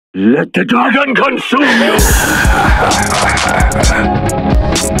Let the dragon consume you!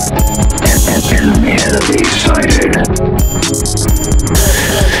 Enemy sighted.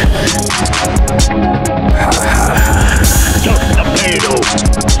 Stop the payload!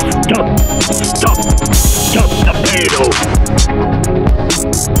 Stop the payload!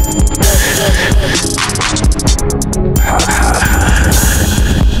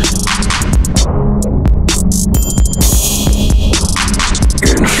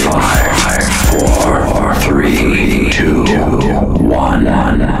 In 5, 4, 3, 2, 1.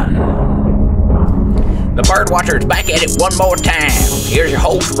 The Birdwatcher's back at it one more time. Here's your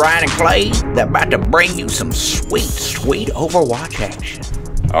host, Ryan and Clay. They're about to bring you some sweet, sweet Overwatch action.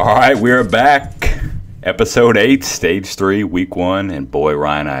 All right, we're back. Episode 8, Stage 3, Week 1. And boy,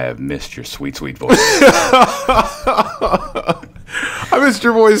 Ryan, I have missed your sweet, sweet voice. I missed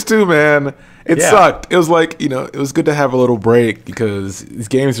your voice too, man. It sucked. It was like, it was good to have a little break because these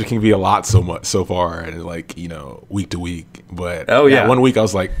games can be a lot so far and week to week. But one week I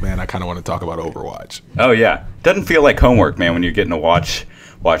was like, man, I kind of want to talk about Overwatch. Oh, yeah. Doesn't feel like homework, man, when you're getting to watch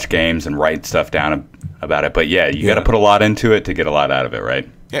games and write stuff down about it. But yeah, you got to put a lot into it to get a lot out of it, right?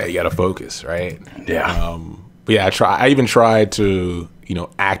 Yeah, you got to focus, right? Yeah. But yeah, I even tried to,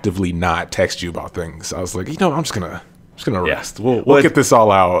 actively not text you about things. I was like, I'm just gonna rest. We'll get this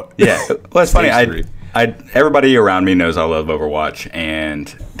all out. Yeah. Well, it's funny. Everybody around me knows I love Overwatch, and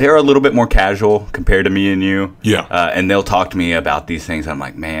they're a little bit more casual compared to me and you. Yeah. And they'll talk to me about these things. I'm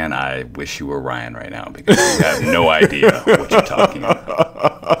like, man, I wish you were Ryan right now because you have no idea what you're talking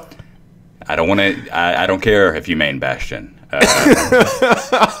about. I don't want to. I don't care if you main Bastion.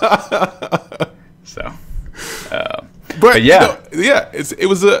 But yeah, it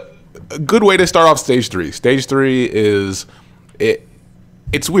was a good way to start off Stage 3. Stage 3 is it.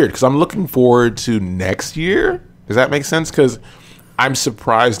 It's weird because I'm looking forward to next year. Does that make sense? Because I'm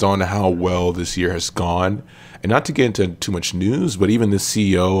surprised on how well this year has gone. And not to get into too much news, but even the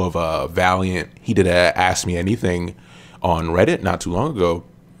CEO of Valiant, he did Ask Me Anything on Reddit not too long ago.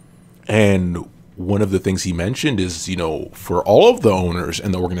 And one of the things he mentioned is, for all of the owners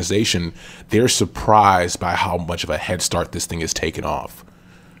and the organization, they're surprised by how much of a head start this thing has taken off.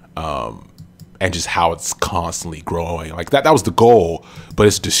 And just how it's constantly growing. Like that was the goal, but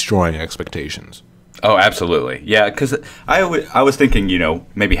it's destroying expectations. Oh, absolutely. Yeah, because I was thinking,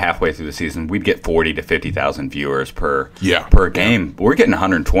 maybe halfway through the season, we'd get 40 to 50,000 viewers per game. We're getting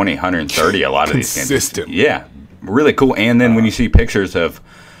 120, 130 a lot of these games. Consistent. Yeah, really cool. And then when you see pictures of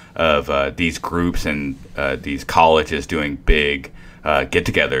these groups and these colleges doing big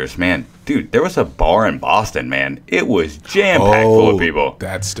get-togethers, man, dude, there was a bar in Boston, man. It was jam-packed full of people.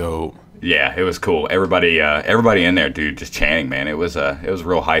 That's dope. Yeah, it was cool. Everybody in there, dude, just chanting, man. It was a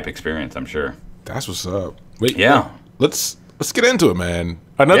real hype experience, I'm sure. That's what's up. Wait, yeah. Let's get into it, man.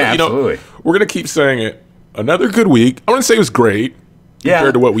 Absolutely. We're gonna keep saying it. Another good week. I wouldn't say it was great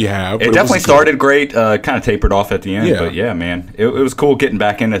compared to what we have. It definitely started great. Kind of tapered off at the end, but yeah, man, it was cool getting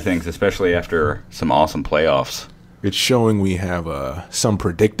back into things, especially after some awesome playoffs. It's showing we have some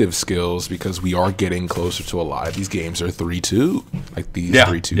predictive skills because we are getting closer to a lot of these games are 3-2, like these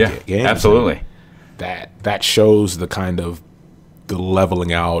 3-2 games. Absolutely. That shows the kind of the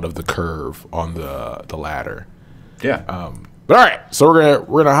leveling out of the curve on the ladder. Yeah. But all right, so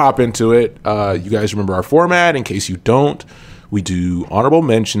we're gonna hop into it. You guys remember our format? In case you don't, we do honorable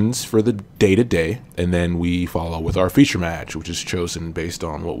mentions for the day-to-day, and then we follow with our feature match, which is chosen based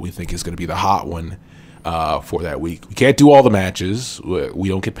on what we think is going to be the hot one for that week. We can't do all the matches. We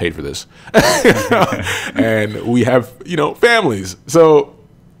don't get paid for this. And we have, families. So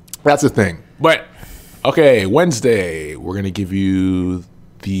that's the thing. But, okay, Wednesday, we're going to give you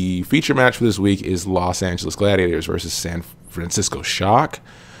the feature match for this week is Los Angeles Gladiators versus San Francisco Shock.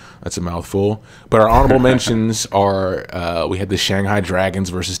 That's a mouthful. But our honorable mentions are we had the Shanghai Dragons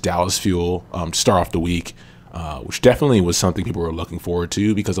versus Dallas Fuel to start off the week, which definitely was something people were looking forward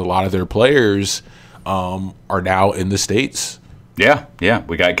to because a lot of their players are now in the States. Yeah.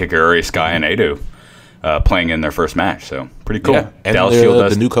 We got Kaguri, Sky, and Adu playing in their first match, so pretty cool. Yeah. And Dallas Fuel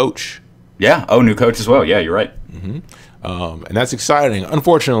does the new coach. Yeah. Oh, new coach as well. Yeah, you're right. Mm-hmm. And that's exciting.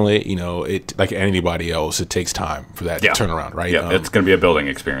 Unfortunately, it like anybody else, it takes time for that to turn around, right? Yeah, it's going to be a building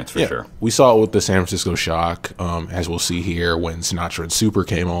experience for sure. We saw it with the San Francisco Shock, as we'll see here when Sinatra and Super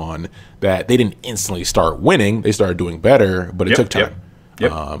came on, that they didn't instantly start winning. They started doing better, but it took time.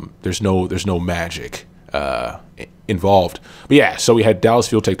 There's no magic involved. But yeah, so we had Dallas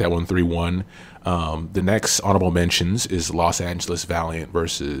Fuel take that one 3-1. The next honorable mentions is Los Angeles Valiant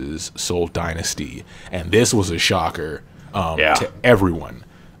versus Seoul Dynasty, and this was a shocker to everyone.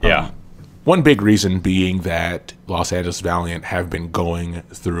 One big reason being that Los Angeles Valiant have been going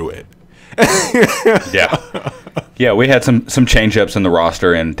through it. Yeah, we had some change-ups in the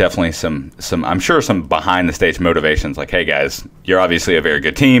roster and definitely some I'm sure some behind-the-stage motivations. Like, hey guys, you're obviously a very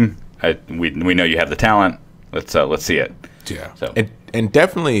good team. We know you have the talent. Let's see it. Yeah. So. And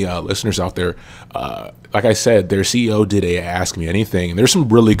definitely listeners out there, like I said, their CEO did a Ask Me Anything. And there's some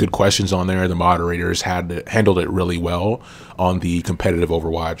really good questions on there. The moderators handled it really well on the competitive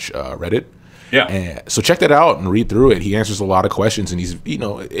Overwatch Reddit. Yeah. And so check that out and read through it. He answers a lot of questions, and he's,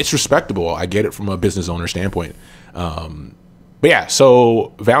 it's respectable. I get it from a business owner standpoint. But yeah,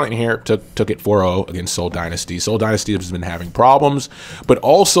 so Valiant here took it 4-0 against Seoul Dynasty. Seoul Dynasty has been having problems, but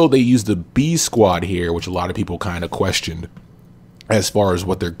also they used the B squad here, which a lot of people kind of questioned as far as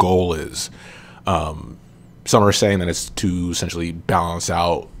what their goal is. Some are saying that it's to essentially balance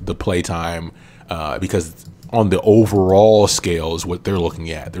out the playtime because on the overall scale is what they're looking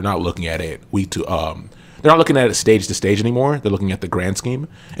at. They're not looking at it they're not looking at it stage to stage anymore. They're looking at the grand scheme,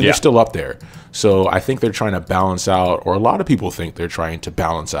 and they're still up there. So I think they're trying to balance out, or a lot of people think they're trying to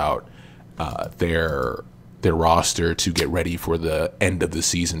balance out their roster to get ready for the end of the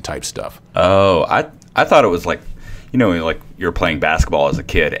season type stuff. Oh, I thought it was like, like you're playing basketball as a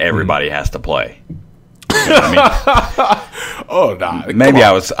kid. Everybody has to play. You know what I mean? Oh, nah. Maybe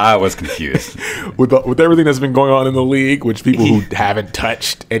I was confused. With everything that's been going on in the league, which people who haven't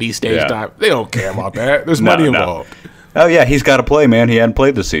touched any stage time, they don't care about that. There's money involved. Oh yeah, he's got to play, man. He hadn't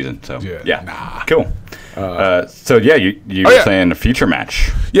played this season, so cool. So yeah, you were saying a feature match.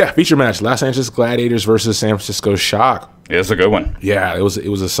 Yeah, feature match: Los Angeles Gladiators versus San Francisco Shock. It was a good one. Yeah, it was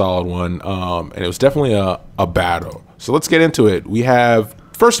a solid one, and it was definitely a battle. So let's get into it. We have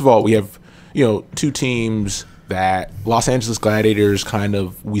two teams that Los Angeles Gladiators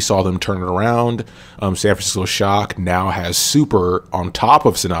we saw them turn it around. San Francisco Shock now has Super on top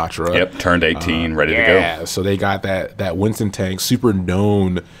of Sinatra. Yep, turned 18, ready to go. Yeah, so they got that Winston tank, Super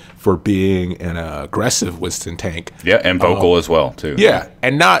known for being an aggressive Winston tank. Yeah, and vocal as well, too. Yeah,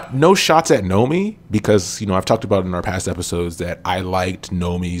 and no shots at Nomi because, I've talked about in our past episodes that I liked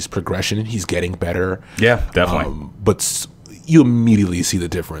Nomi's progression. He's getting better. Yeah, definitely. But you immediately see the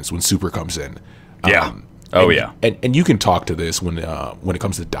difference when Super comes in. Yeah. And you can talk to this when it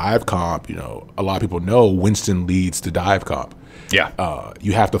comes to dive comp. A lot of people know Winston leads the dive comp. Yeah.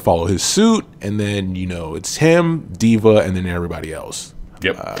 You have to follow his suit, and then it's him, Diva, and then everybody else.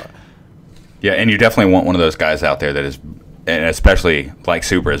 Yep. Yeah, and you definitely want one of those guys out there that is, and especially like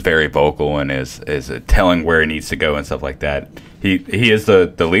Super, is very vocal and is telling where he needs to go and stuff like that. He is the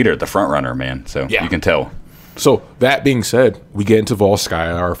leader, the front runner, man. So you can tell. So that being said, we get into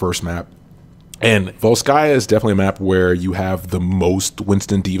Volskaya, our first map. And Volskaya is definitely a map where you have the most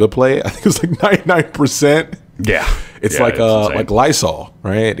Winston Diva play. I think it's like 99%. Yeah. It's like Lysol,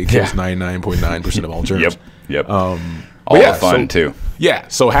 right? It kills 99.9% of all germs. Yep. All the fun, too. Yeah,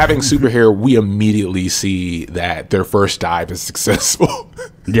 so having Super here, we immediately see that their first dive is successful.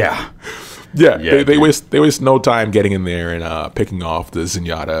 Yeah. They waste no time getting in there and picking off the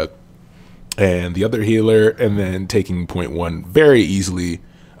Zenyatta and the other healer, and then taking point one very easily,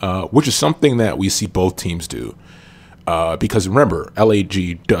 which is something that we see both teams do. Because remember,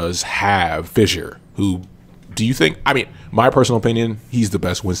 LAG does have Fissure, who, do you think, my personal opinion, he's the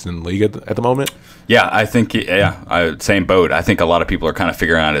best Winston in the league at the moment? Yeah, I think, same boat. I think a lot of people are kind of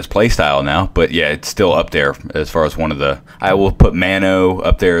figuring out his play style now, but yeah, it's still up there as far as one of the, I will put Mano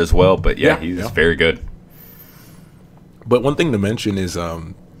up there as well, but he's very good. But one thing to mention is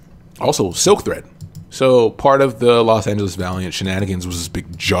also Silk Thread. So part of the Los Angeles Valiant shenanigans was this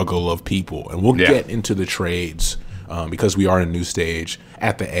big juggle of people, and we'll get into the trades because we are in a new stage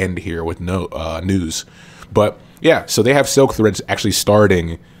at the end here with no news. But yeah, so they have Silk Threads actually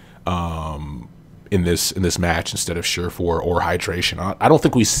starting in this match instead of Surefour or Hydration. I don't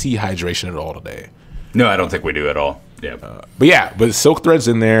think we see Hydration at all today. No, I don't think we do at all. Yeah, but Silk Thread's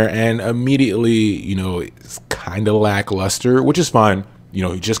in there, and immediately it's kind of lackluster, which is fine.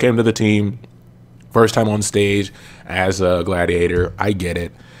 He just came to the team. First time on stage as a gladiator. I get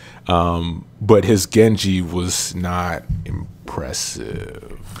it. But his Genji was not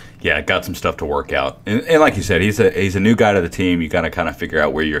impressive. Yeah, got some stuff to work out. And like you said, he's a new guy to the team. You got to kind of figure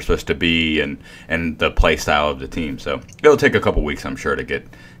out where you're supposed to be and the play style of the team. So it'll take a couple weeks, I'm sure, to get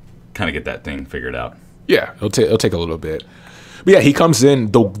that thing figured out. Yeah, it'll take a little bit. But yeah, he comes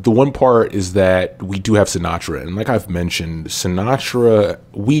in. The one part is that we do have Sinatra. And like I've mentioned, Sinatra,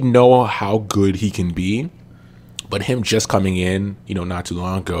 we know how good he can be. But him just coming in, not too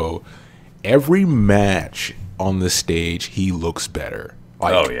long ago, every match on the stage, he looks better.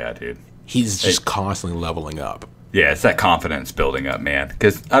 Oh, yeah, dude. He's just constantly leveling up. Yeah, it's that confidence building up, man.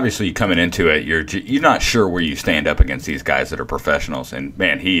 Because obviously, you coming into it, you're not sure where you stand up against these guys that are professionals, and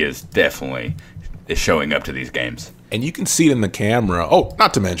man, he is definitely showing up to these games. And you can see it in the camera. Oh,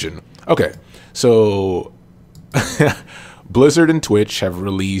 not to mention. Okay, so Blizzard and Twitch have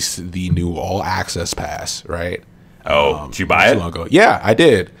released the new All Access Pass, right? Oh, did you buy it? Long ago. Yeah, I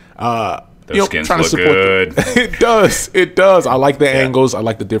did. Those skins look good. It does. It does. I like the angles. I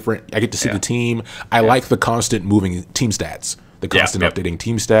like the different. I get to see the team. I like the constant moving team stats. The constant updating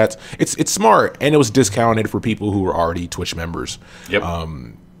team stats. It's smart, and it was discounted for people who were already Twitch members. Yep.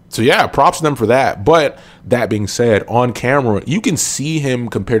 So yeah, props to them for that. But that being said, on camera, you can see him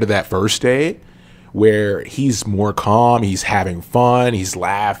compared to that first day, where he's more calm, he's having fun, he's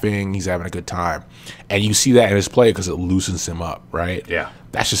laughing, he's having a good time, and you see that in his play because it loosens him up, right? Yeah.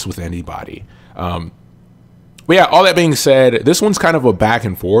 That's just with anybody. But yeah, all that being said, this one's kind of a back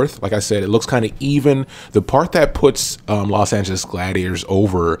and forth. Like I said, it looks kind of even. The part that puts Los Angeles Gladiators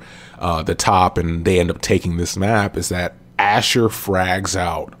over the top and they end up taking this map is that Asher frags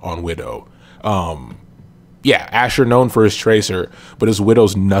out on Widow. Yeah, Asher known for his Tracer, but his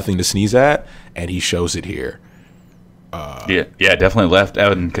Widow's nothing to sneeze at, and he shows it here. Yeah, definitely left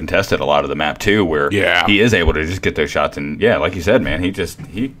out and contested a lot of the map too, where he is able to just get those shots, and yeah, like you said, man,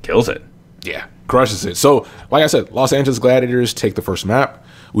 he kills it. Yeah, crushes it. So, like I said, Los Angeles Gladiators take the first map.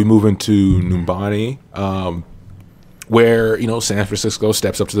 We move into Numbani, where San Francisco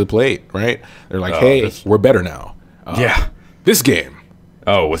steps up to the plate. Right? They're like, "Hey, we're better now." This game.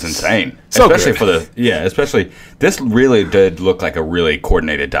 Oh, it was insane. So especially good. especially this really did look like a really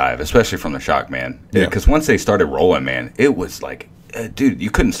coordinated dive, especially from the shock, man. Because once they started rolling, man, it was like, dude, you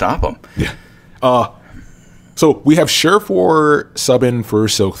couldn't stop them. Yeah. So we have Surefour subbing for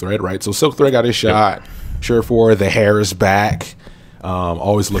Silk Thread, right? So Silk Thread got his shot. Surefour, the hair is back.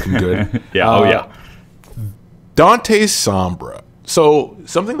 Always looking good. Dante's Sombra. So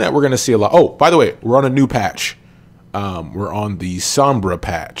something that we're going to see a lot. Oh, by the way, we're on a new patch. We're on the Sombra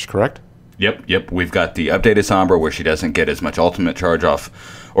patch, correct? Yep. We've got the updated Sombra where she doesn't get as much ultimate charge off,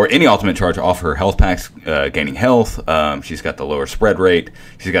 or any ultimate charge off her health packs, gaining health. She's got the lower spread rate.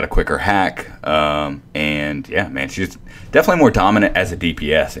 She's got a quicker hack. And yeah, man, she's definitely more dominant as a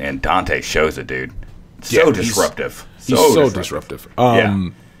DPS. And Dante shows it, dude. So disruptive. He's so disruptive.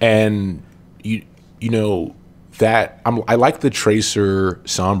 And you know that I like the Tracer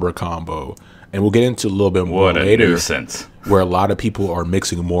Sombra combo. And we'll get into a little bit more later. Nuisance. Where a lot of people are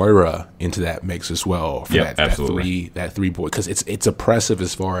mixing Moira into that mix as well. For that three boy, because it's oppressive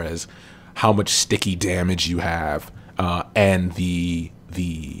as far as how much sticky damage you have, and the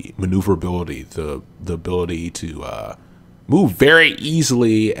maneuverability, the ability to move very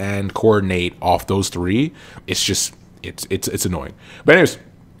easily and coordinate off those three. It's just it's annoying. But anyways,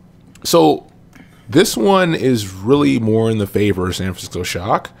 so this one is really more in the favor of San Francisco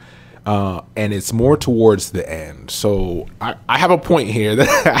Shock. And it's more towards the end. So I have a point here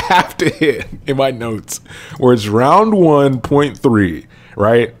that I have to hit in my notes where it's round 1.3,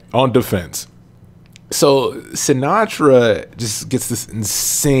 right, on defense. So Sinatra just gets this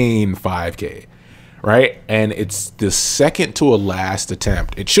insane 5K, right? And it's the second to a last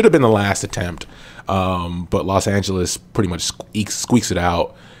attempt. It should have been the last attempt, but Los Angeles pretty much squeaks it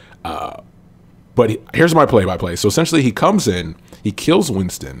out. But here's my play-by-play. So essentially he comes in, he kills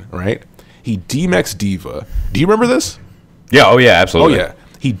Winston, right? He demechs D.Va. Do you remember this? Yeah, oh yeah, absolutely. Oh yeah.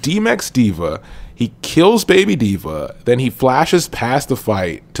 He demechs D.Va, he kills baby D.Va, then he flashes past the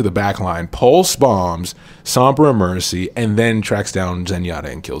fight to the back line, pulse bombs Sombra and Mercy, and then tracks down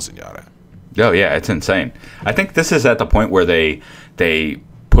Zenyatta and kills Zenyatta. Oh yeah, it's insane. I think this is at the point where they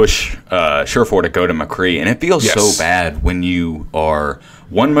push Surefour to go to McCree, and it feels so bad when you are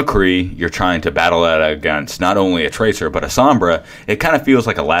one McCree, you're trying to battle that against not only a Tracer, but a Sombra. It kind of feels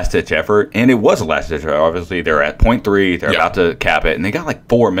like a last-ditch effort, and it was a last-ditch effort. Obviously, they're at 0.3, they're about to cap it, and they got like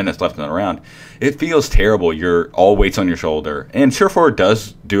 4 minutes left in the round. It feels terrible. You're all weights on your shoulder, and Surefour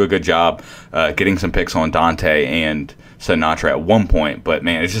does do a good job getting some picks on Dante and Sinatra at one point, but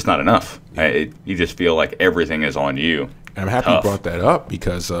man, it's just not enough. You just feel like everything is on you. And I'm happy you brought that up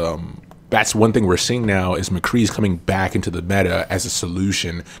because that's one thing we're seeing now is McCree's coming back into the meta as a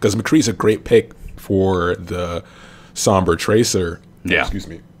solution because McCree's a great pick for the Sombra Tracer. Yeah. Excuse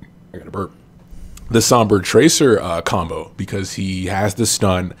me. I got a burp. The Sombra Tracer combo because he has the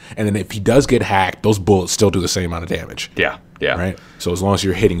stun, and then if he does get hacked, those bullets still do the same amount of damage. Yeah. Right? So as long as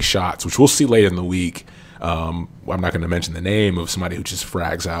you're hitting shots, which we'll see later in the week, I'm not going to mention the name of somebody who just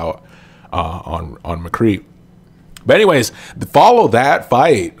frags out on McCree. But anyways, follow that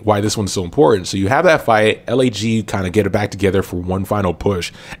fight, why this one's so important. So you have that fight, LAG kind of get it back together for one final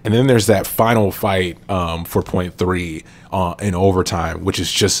push. And then there's that final fight for point 3 in overtime, which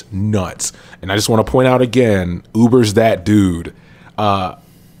is just nuts. And I just want to point out again, Uber's that dude.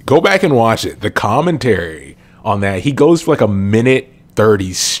 Go back and watch it. The commentary on that, he goes for like a minute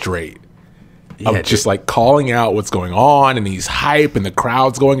 30 straight. Of just like calling out what's going on, and he's hype, and the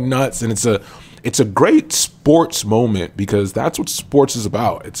crowd's going nuts, and it's a great sports moment because that's what sports is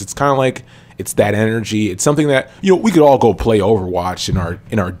about. It's kind of like it's that energy. It's something that we could all go play Overwatch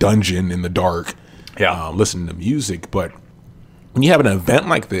in our dungeon in the dark, listening to music. But when you have an event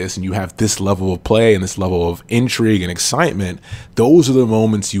like this and you have this level of play and this level of intrigue and excitement, those are the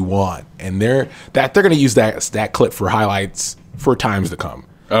moments you want, and they're going to use that clip for highlights for times to come.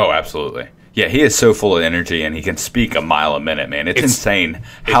 Oh, absolutely. Yeah, he is so full of energy, and he can speak a mile a minute, man. It's insane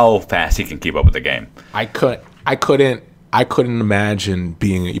how fast he can keep up with the game. I couldn't imagine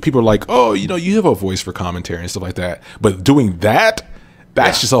being. People are like, oh, you have a voice for commentary and stuff like that, but doing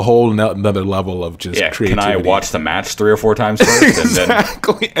that's just a whole another level of just creativity. Can I watch the match 3 or 4 times first,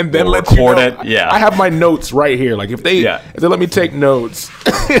 and then we'll record it? Yeah, I have my notes right here. Like if they let me take notes.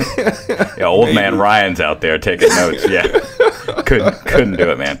 Old man Ryan's out there taking notes. Yeah, couldn't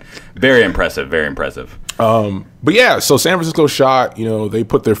do it, man. Very impressive. Very impressive. But yeah, so San Francisco shot. They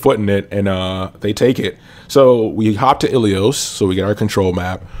put their foot in it and they take it. So we hop to Ilios. So we get our control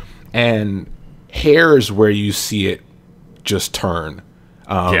map, and here's where you see it just turn.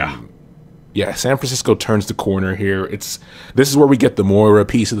 Yeah, San Francisco turns the corner here. This is where we get the Moira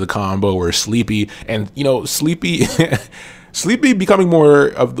piece of the combo, where Sleepy Sleepy becoming more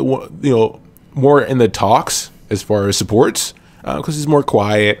of the more in the talks as far as supports because he's more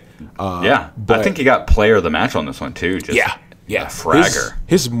quiet. But I think he got player of the match on this one too. Fragger.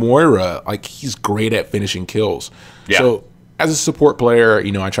 His Moira, like he's great at finishing kills. Yeah. So as a support player,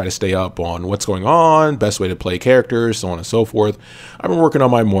 I try to stay up on what's going on, best way to play characters, so on and so forth. I've been working on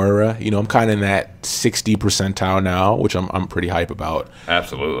my Moira. I'm kind of in that 60 percentile now, which I'm pretty hype about.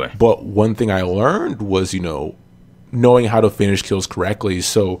 Absolutely. But one thing I learned was, knowing how to finish kills correctly.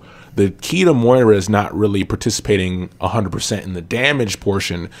 So the key to Moira is not really participating 100% in the damage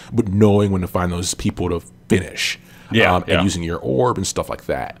portion, but knowing when to find those people to finish. And using your orb and stuff like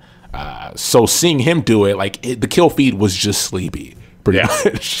that. So seeing him do it, the kill feed was just Sleepy, pretty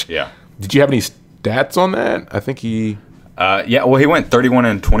much. Yeah. Did you have any stats on that? I think he... well, he went 31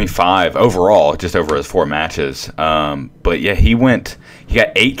 and 25 overall, just over his 4 matches. But yeah, he got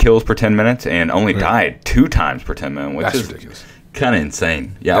 8 kills per 10 minutes and only died 2 times per 10 minutes, which is ridiculous. Kind of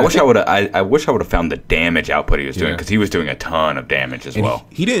insane. Yeah, I wish I would have found the damage output he was doing, because he was doing a ton of damage as well.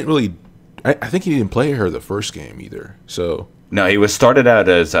 He didn't really... I think he didn't play her the first game either, so... No, he was started out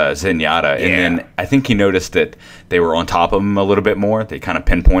as Zenyatta, and then I think he noticed that they were on top of him a little bit more. They kind of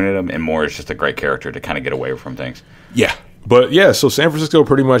pinpointed him, and Moore is just a great character to kind of get away from things. Yeah, but yeah, so San Francisco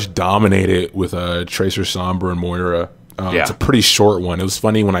pretty much dominated with Tracer, Sombra, and Moira. It's a pretty short one. It was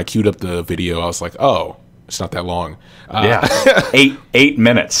funny when I queued up the video. I was like, oh, it's not that long. 8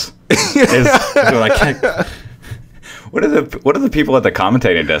 minutes. What are the people at the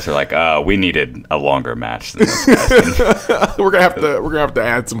commentating desk are like? We needed a longer match than this, guys. we're gonna have to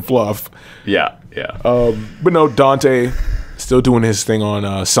add some fluff. Yeah. But no, Dante still doing his thing on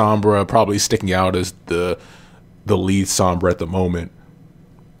Sombra, probably sticking out as the lead Sombra at the moment.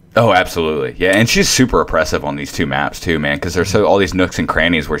 Oh, absolutely. Yeah, and she's super oppressive on these 2 maps too, man, because there's all these nooks and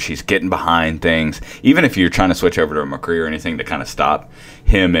crannies where she's getting behind things. Even if you're trying to switch over to a McCree or anything to kind of stop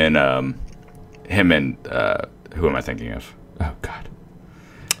him and who am I thinking of? Oh, God.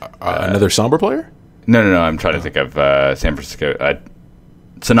 Another Sombra player? No. I'm trying to think of San Francisco.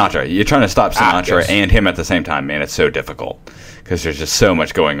 Sinatra. You're trying to stop Sinatra and him at the same time, man. It's so difficult because there's just so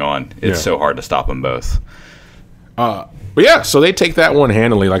much going on. It's so hard to stop them both. But yeah, so they take that one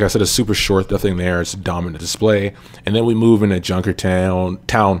handily. Like I said, it's super short. Nothing there. It's a dominant display. And then we move into Junkertown.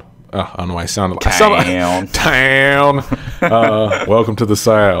 I don't know why I sounded like... Town. Welcome to the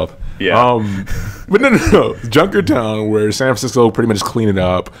South. Yeah. But no. Junkertown, where San Francisco pretty much cleaned it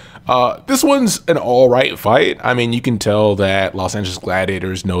up. This one's an all right fight. I mean, you can tell that Los Angeles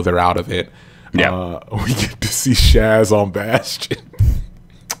Gladiators know they're out of it. Yeah. We get to see Shaz on Bastion.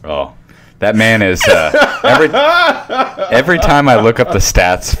 Oh, that man is every time I look up the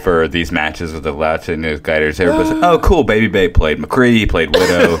stats for these matches with the Los Angeles Gladiators, everybody's like, "Oh, cool, Baby Bay played McCree, he played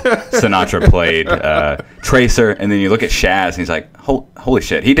Widow, Sinatra played Tracer," and then you look at Shaz, and he's like, "Holy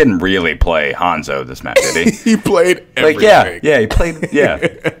shit, he didn't really play Hanzo this match, did he?" He played everything. He played,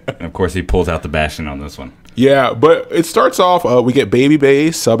 and of course, he pulls out the Bastion on this one. Yeah, but it starts off. We get Baby Bay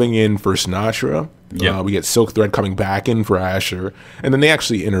subbing in for Sinatra. Yeah. We get Silk Thread coming back in for Asher, and then they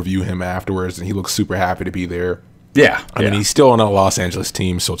actually interview him afterwards, and he looks super happy to be there. Yeah. I mean, he's still on a Los Angeles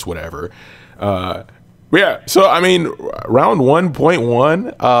team, so it's whatever. Yeah, so I mean, round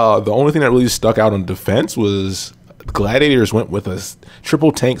 1.1, the only thing that really stuck out on defense was Gladiators went with a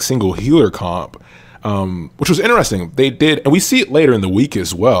triple tank single healer comp, which was interesting. They did, and we see it later in the week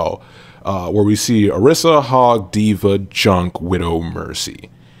as well, where we see Orisa, Hog, Diva, Junk, Widow, Mercy.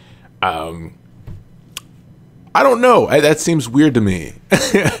 I don't know. That seems weird to me.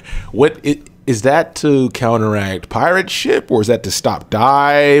 Is that to counteract Pirate Ship, or is that to stop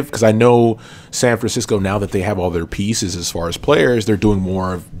Dive? Because I know San Francisco, now that they have all their pieces as far as players, they're doing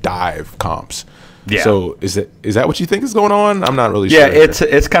more of Dive comps. Yeah. So is that what you think is going on? I'm not really sure. Yeah,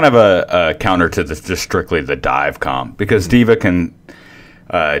 it's kind of a counter to just strictly the Dive comp, because Diva can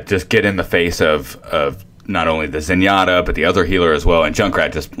just get in the face of not only the Zenyatta, but the other healer as well, and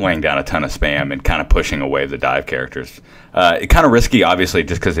Junkrat just laying down a ton of spam and kind of pushing away the dive characters. It's kind of risky, obviously,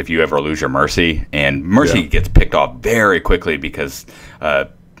 just because if you ever lose your Mercy, and Mercy gets picked off very quickly because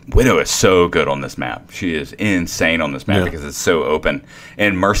Widow is so good on this map. She is insane on this map because it's so open,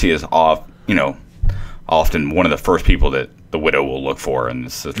 and Mercy is often one of the first people that the Widow will look for in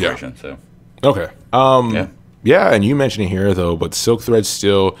this situation. So okay. Yeah, and you mentioned it here, though, but Silk Thread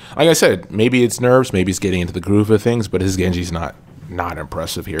still, like I said, maybe it's nerves, maybe it's getting into the groove of things, but his Genji's not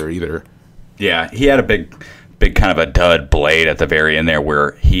impressive here either. Yeah, he had a big kind of a dud blade at the very end there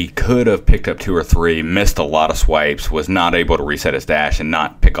where he could have picked up 2 or 3, missed a lot of swipes, was not able to reset his dash and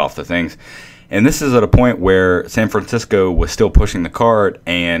not pick off the things. And this is at a point where San Francisco was still pushing the cart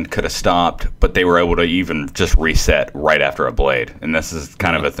and could have stopped, but they were able to even just reset right after a blade. And this is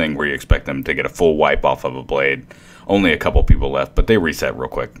kind of a thing where you expect them to get a full wipe off of a blade. Only a couple people left, but they reset real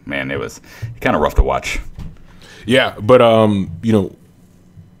quick. Man, it was kind of rough to watch. Yeah, but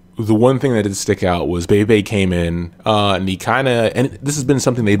the one thing that did stick out was Bebe came in, and he kind of, and this has been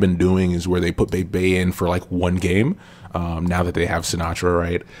something they've been doing, is where they put Bebe in for like one game, now that they have Sinatra,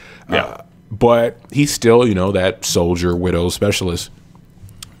 right? Yeah. But he's still, that soldier widow specialist.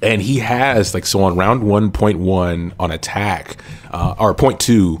 And he has, so on round 1.1 on attack, or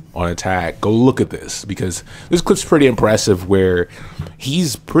 0.2 on attack, go look at this, because this clip's pretty impressive, where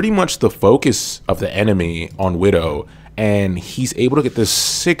he's pretty much the focus of the enemy on Widow, and he's able to get this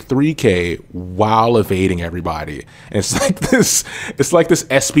sick 3K while evading everybody. And it's like this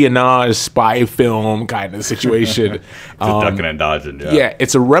espionage spy film kind of situation. Just ducking and dodging. Yeah,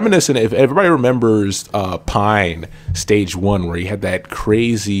 it's a reminiscent. If everybody remembers Pine Stage 1, where he had that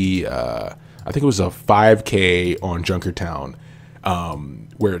crazy, I think it was a 5K on Junkertown,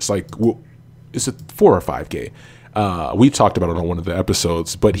 where it's like, is it 4 or 5K? We talked about it on one of the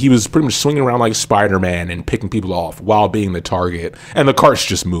episodes, but he was pretty much swinging around like Spider-Man and picking people off while being the target, and the cart's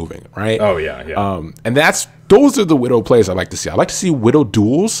just moving, right? Oh, yeah. And those are the Widow plays I like to see. I like to see Widow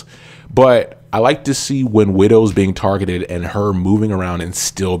duels, but I like to see when Widow's being targeted and her moving around and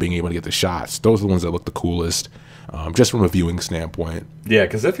still being able to get the shots. Those are the ones that look the coolest, just from a viewing standpoint. Yeah,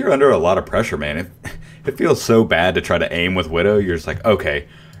 because if you're under a lot of pressure, man, it feels so bad to try to aim with Widow. You're just like, okay,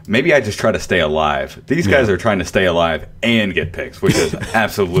 maybe I just try to stay alive. These guys are trying to stay alive and get picks, which is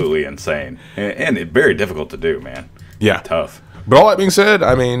absolutely insane. And very difficult to do, man. Yeah. Tough. But all that being said,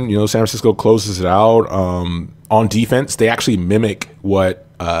 I mean, San Francisco closes it out. On defense, they actually mimic what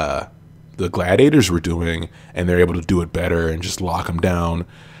the Gladiators were doing, and they're able to do it better and just lock them down.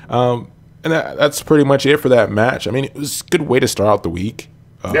 And that's pretty much it for that match. I mean, it was a good way to start out the week.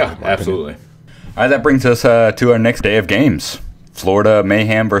 Yeah, absolutely. All right, that brings us to our next day of games. Florida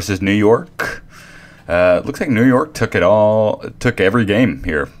Mayhem versus New York. Looks like New York took every game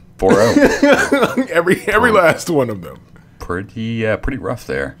here, 4-0. every last one of them. Pretty rough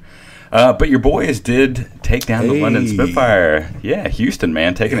there. But your boys did take down the London Spitfire. Yeah, Houston,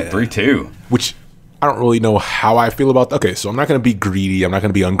 man, taking it 3-2. Which I don't really know how I feel about. Okay, so I'm not going to be greedy. I'm not going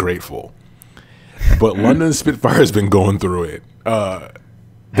to be ungrateful. But London Spitfire has been going through it.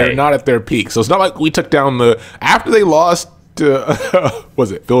 They're not at their peak. So it's not like we took down after they lost to,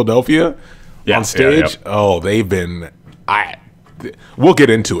 was it Philadelphia on stage? Yeah. Oh, they've been. We'll get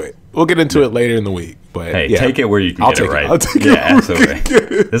into it. We'll get into it later in the week. But hey, take it where you can get it right. I'll take it. Absolutely.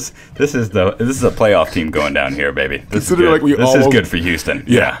 This is a playoff team going down here, baby. This is good. This is good for Houston.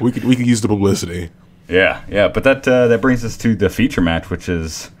 Yeah, we could use the publicity. Yeah. But that brings us to the feature match, which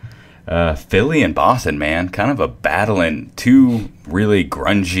is Philly and Boston, man. Kind of a battling, two really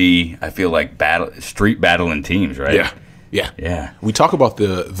grungy, I feel like street battling teams, right? Yeah. We talk about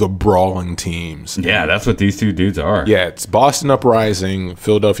the brawling teams. Yeah, that's what these two dudes are. Yeah, it's Boston Uprising,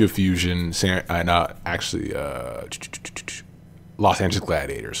 Philadelphia Fusion, Los Angeles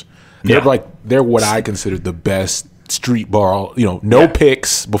Gladiators. They're what I consider the best street ball. No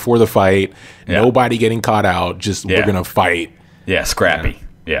picks before the fight. Yeah. Nobody getting caught out. Just we're gonna fight. Yeah, scrappy.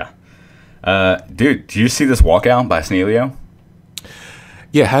 Yeah. Dude, did you see this walkout by Sneelio?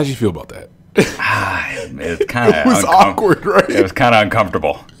 Yeah, how did you feel about that? It's kind of awkward, right? It was kind of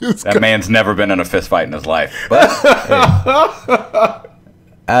uncomfortable. That man's never been in a fist fight in his life. But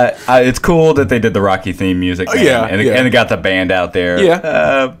it's cool that they did the Rocky theme music. And they got the band out there.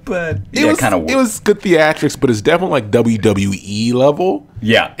 Yeah. But it was good theatrics, but it's definitely like WWE level.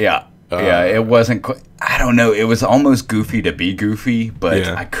 Yeah. It wasn't. I don't know. It was almost goofy to be goofy, but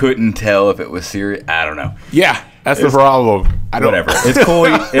I couldn't tell if it was serious. I don't know. Yeah, that's the problem. Whatever. It's cool.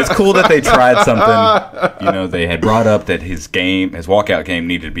 It's cool that they tried something. They had brought up that his walkout game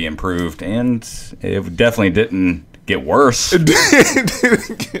needed to be improved, and it definitely didn't get worse.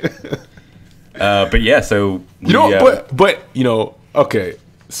 But yeah, so okay.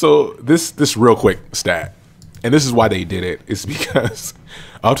 So this real quick stat, and this is why they did it, is because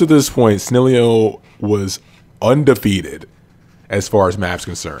up to this point, Snilio was undefeated as far as maps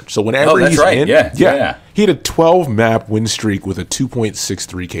concerned. So whenever he's in, he had a 12 map win streak with a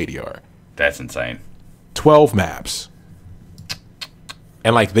 2.63 KDR. That's insane. 12 maps.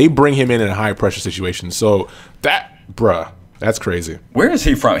 And they bring him in a high pressure situation. So that's crazy. Where is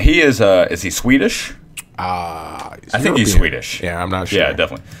he from? He is he Swedish? I think he's Swedish. Yeah, I'm not sure. Yeah,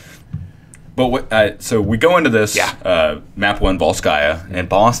 definitely. But so we go into this map 1 Volskaya, and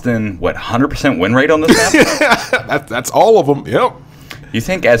Boston, 100% win rate on this map? That's all of them. Yep. You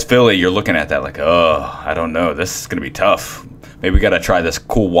think as Philly, you're looking at that I don't know, this is going to be tough. Maybe we got to try this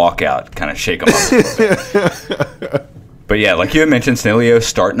cool walkout, kind of shake them up a little bit. But yeah, like you had mentioned, Snilio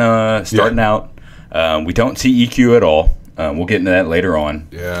starting out. We don't see EQ at all. We'll get into that later on.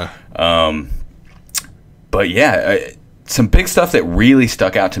 Yeah. But yeah, some big stuff that really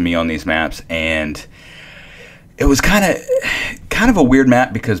stuck out to me on these maps, and it was kind of a weird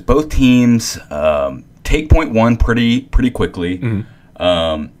map because both teams take point 1 pretty quickly.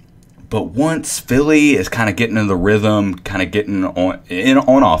 Mm-hmm. But once Philly is kind of getting into the rhythm, kind of getting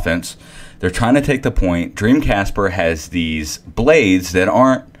on offense, they're trying to take the point. Dream Casper has these blades that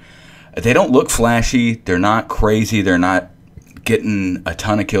they don't look flashy. They're not crazy. They're not getting a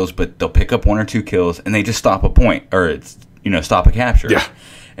ton of kills, but they'll pick up 1 or 2 kills and they just stop a point, or stop a capture. Yeah.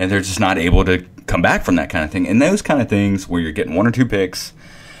 And they're just not able to come back from that kind of thing. And those kind of things where you're getting 1 or 2 picks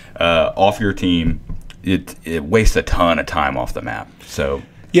off your team, it wastes a ton of time off the map. So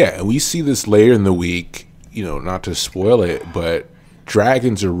yeah, we see this later in the week, not to spoil it, but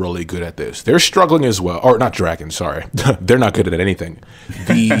Dragons are really good at this. They're struggling as well. Or not Dragons, sorry. They're not good at anything.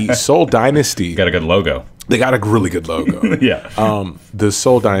 The Seoul Dynasty got a good logo. They got a really good logo. Yeah. The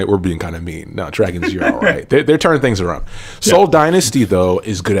Seoul Dynasty, we're being kind of mean. No, Dragons, you're all right. They're turning things around. Seoul Dynasty, though,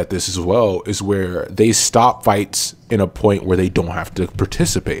 is good at this as well, is where they stop fights in a point where they don't have to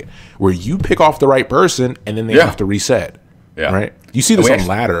participate, where you pick off the right person and then they have to reset. Yeah. Right? You see this on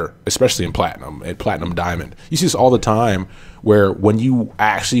ladder, especially in Platinum, at Platinum Diamond. You see this all the time where when you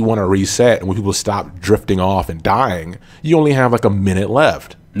actually want to reset and when people stop drifting off and dying, you only have a minute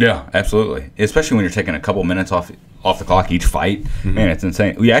left. Yeah, absolutely. Especially when you're taking a couple minutes off the clock each fight. Mm-hmm. Man, it's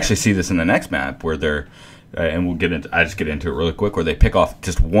insane. We actually see this in the next map where they're, and I just get into it really quick, where they pick off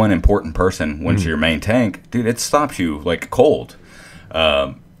just one important person once your main tank. Dude, it stops you cold.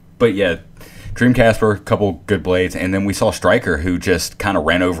 But yeah, Dream Casper, a couple good blades, and then we saw Striker, who just kind of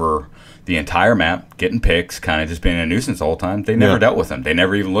ran over the entire map, getting picks, kind of just being a nuisance the whole time. They never dealt with him. They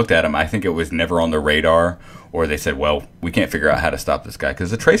never even looked at him. I think it was never on their radar, or they said, well, we can't figure out how to stop this guy.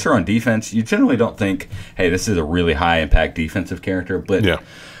 Because the Tracer on defense, you generally don't think, hey, this is a really high-impact defensive character. But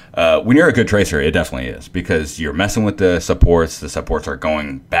when you're a good Tracer, it definitely is, because you're messing with the supports. The supports are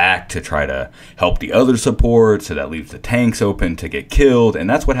going back to try to help the other supports, so that leaves the tanks open to get killed, and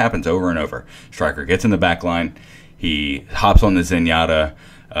that's what happens over and over. Striker gets in the back line, he hops on the Zenyatta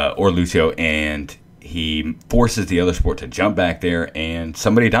or Lucio, and he forces the other support to jump back there, and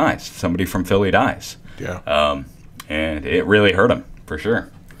somebody dies. Somebody from Philly dies. Yeah. And it really hurt him, for sure.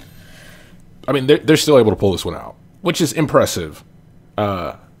 I mean, they're still able to pull this one out, which is impressive.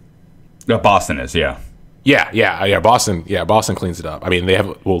 Boston is, yeah. Boston cleans it up. I mean,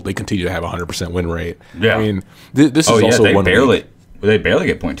 they continue to have 100% win rate. Yeah. I mean, this is also they one barely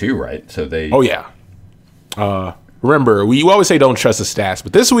get 0.2, right? So they. Oh yeah. Remember, we always say don't trust the stats,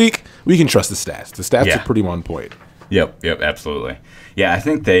 but this week we can trust the stats. The stats are pretty on point. Yep, absolutely. Yeah, I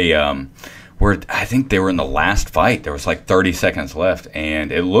think they were. I think they were in the last fight. There was 30 seconds left,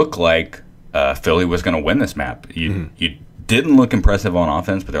 and it looked like Philly was going to win this map. You didn't look impressive on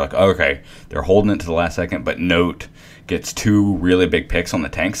offense, but they're like, oh, okay, they're holding it to the last second. But Note gets 2 really big picks on the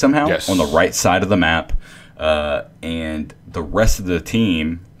tank somehow on the right side of the map. And the rest of the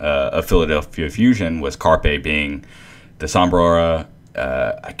team of Philadelphia Fusion was Carpe being the Sombra.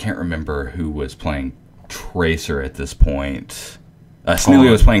 I can't remember who was playing Tracer at this point.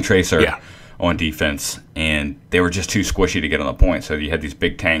 Snelio was playing Tracer on defense, and they were just too squishy to get on the point. So you had these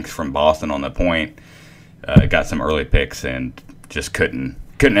big tanks from Boston on the point, got some early picks, and just couldn't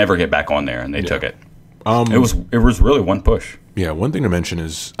ever get back on there, and they took it. It was really one push. Yeah, one thing to mention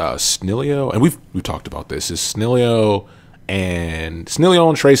is Snelio, and we've talked about this, is Snelio and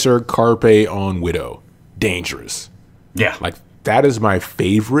Tracer, Carpe on Widow. Dangerous. Yeah. Like, that is my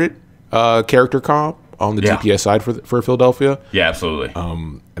favorite character comp on the DPS side for Philadelphia. Yeah, absolutely.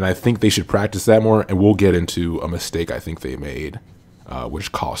 And I think they should practice that more, and we'll get into a mistake I think they made,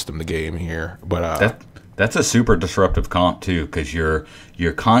 which cost them the game here. But that's a super disruptive comp too, because you're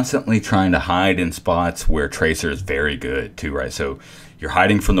constantly trying to hide in spots where Tracer is very good too, right? So you're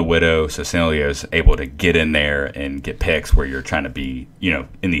hiding from the Widow, so Snelio's able to get in there and get picks where you're trying to be,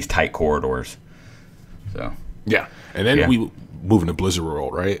 in these tight corridors. So yeah, and then we move into Blizzard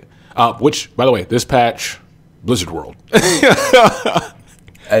World, right? Which, by the way, this patch, Blizzard World.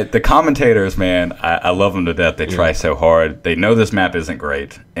 The commentators, man, I love them to death. They try so hard. They know this map isn't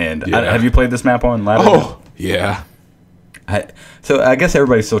great. And have you played this map on ladder? Oh, yeah. So I guess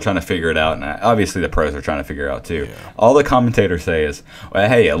everybody's still trying to figure it out, and obviously the pros are trying to figure it out too. Yeah. All the commentators say is, well,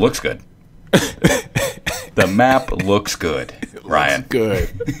 hey, it looks good. The map looks good, Ryan. Good.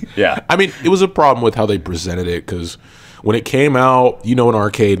 Yeah. I mean, it was a problem with how they presented it, because when it came out, in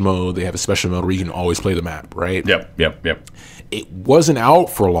arcade mode, they have a special mode where you can always play the map, right? Yep. It wasn't out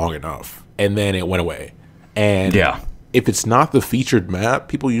for long enough, and then it went away. And if it's not the featured map,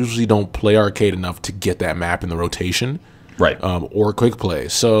 people usually don't play arcade enough to get that map in the rotation, right? Or quick play.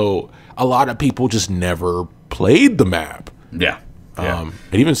 So a lot of people just never played the map. Yeah. And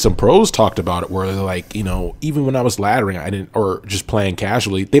even some pros talked about it, where they're like, even when I was laddering, or just playing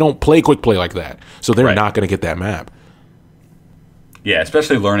casually, they don't play quick play like that, so they're not going to get that map. Yeah,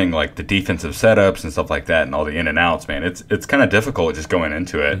 especially learning like the defensive setups and stuff like that, and all the in and outs, man. It's kind of difficult just going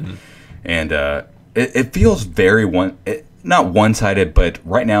into it, and it feels very not one-sided, but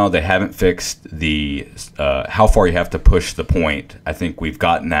right now they haven't fixed the how far you have to push the point. I think we've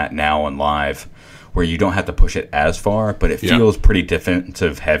gotten that now on live, where you don't have to push it as far, but it feels pretty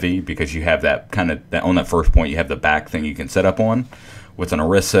defensive heavy, because you have that kind of on that first point, you have the back thing you can set up on with an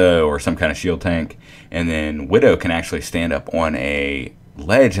Orisa or some kind of shield tank, and then Widow can actually stand up on a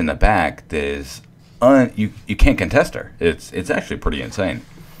ledge in the back that is you can't contest her. It's actually pretty insane.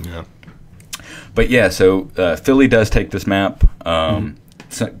 Yeah. But yeah, so Philly does take this map.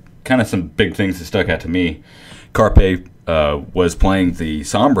 So, kind of some big things that stuck out to me. Carpe was playing the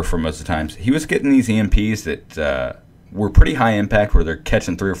Sombra for most of the times. He was getting these EMPs that were pretty high impact, where they're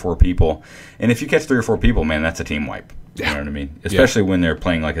catching 3 or 4 people. And if you catch 3 or 4 people, man, that's a team wipe. You know what I mean? Especially when they're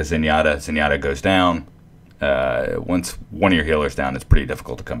playing like a Zenyatta. Zenyatta goes down. Once one of your healers down, it's pretty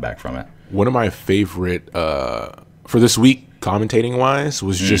difficult to come back from it. One of my favorite for this week, commentating wise,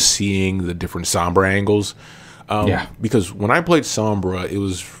 was just seeing the different Sombra angles. Because when I played Sombra, it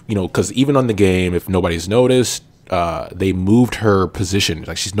was, because even on the game, if nobody's noticed, they moved her position.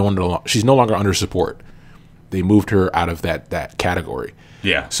 Like, she's no longer under support. They moved her out of that category.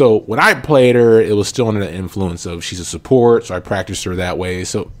 Yeah. So when I played her, it was still under the influence of she's a support, so I practiced her that way.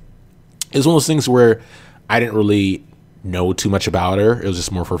 So it was one of those things where I didn't really know too much about her. It was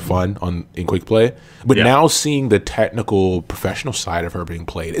just more for fun in quick play. But now seeing the technical, professional side of her being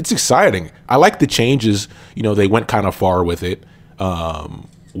played, it's exciting. I like the changes. They went kind of far with it,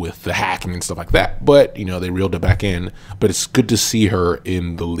 with the hacking and stuff like that. But, they reeled it back in. But it's good to see her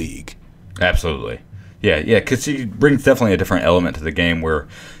in the league. Absolutely. Yeah, because she brings definitely a different element to the game, where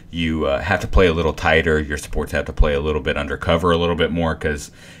you have to play a little tighter. Your supports have to play a little bit undercover, a little bit more,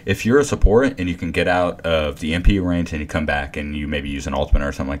 because if you're a support and you can get out of the MP range and you come back and you maybe use an ultimate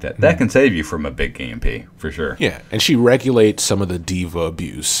or something like that, that can save you from a big MP, for sure. Yeah, and she regulates some of the diva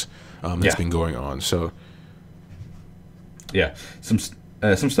abuse that's been going on. So, yeah, some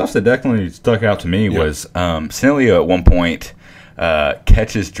stuff that definitely stuck out to me was Snelio at one point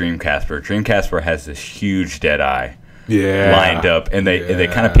catches Dreamcasper. Dreamcasper has this huge dead eye lined up, and they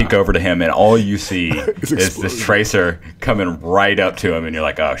kind of peek over to him, and all you see is this Tracer coming right up to him, and you're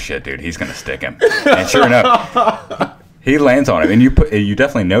like, oh shit, dude, he's gonna stick him. And sure enough, he lands on him, and you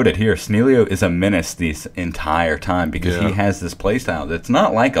definitely noted here, Snelio is a menace this entire time, because he has this playstyle that's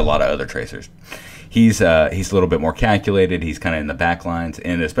not like a lot of other Tracers. he's a little bit more calculated. He's kind of in the back lines,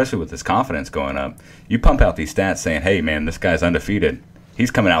 and especially with his confidence going up, you pump out these stats saying, "Hey, man, this guy's undefeated. He's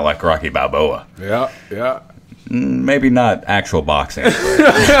coming out like Rocky Balboa." Yeah. Maybe not actual boxing,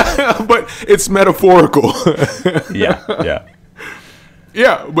 But it's metaphorical. yeah.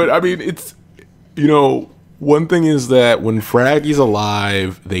 Yeah, but I mean, it's, one thing is that when Fraggy's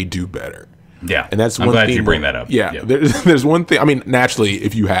alive, they do better. Yeah, And that's I'm one glad thing you bring that up. Yeah, there's one thing. I mean, naturally,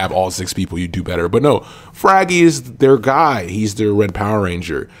 if you have all 6 people, you do better. But no, Fraggy is their guy. He's their Red Power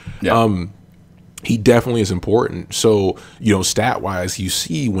Ranger. Yeah. He definitely is important. So, stat wise, you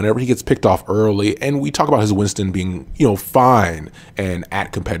see whenever he gets picked off early, and we talk about his Winston being, fine and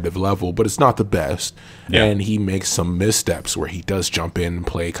at competitive level, but it's not the best. Yeah. And he makes some missteps where he does jump in and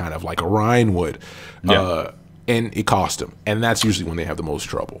play kind of like a Ryan would. Yeah. And it cost him. And that's usually when they have the most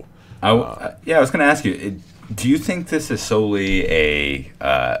trouble. I was going to ask you, do you think this is solely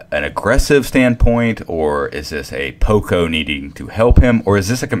an aggressive standpoint, or is this a Poco needing to help him, or is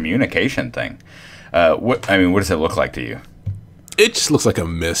this a communication thing? What does it look like to you? It just looks like a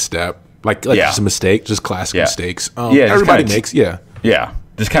misstep, like just a mistake, just classic mistakes. Everybody makes, Yeah,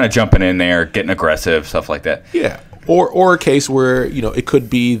 just kind of jumping in there, getting aggressive, stuff like that. Yeah, or a case where it could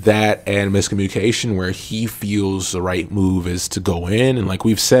be that and miscommunication where he feels the right move is to go in, and like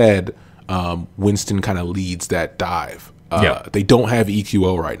we've said, Winston kind of leads that dive. They don't have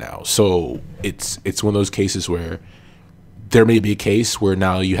EQO right now, so it's one of those cases where there may be a case where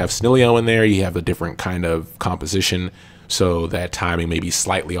now you have Snillio in there, you have a different kind of composition, so that timing may be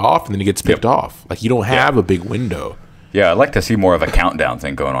slightly off, and then he gets picked off. Like, you don't have a big window. Yeah, I'd like to see more of a countdown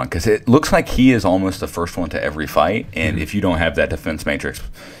thing going on, because it looks like he is almost the first one to every fight, and if you don't have that defense matrix,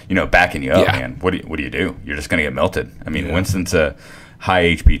 backing you up, man, what do you do? You're just going to get melted. I mean, Winston's a high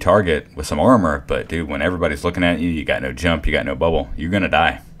HP target with some armor, but, dude, when everybody's looking at you, you got no jump, you got no bubble, you're going to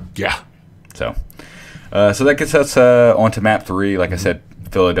die. Yeah. So that gets us onto map 3. Like I said,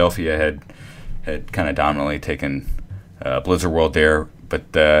 Philadelphia had kind of dominantly taken Blizzard World there,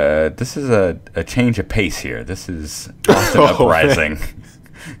 but this is a change of pace here. This is Boston Uprising,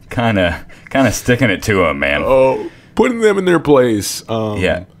 kind of sticking it to them, man. Oh, putting them in their place.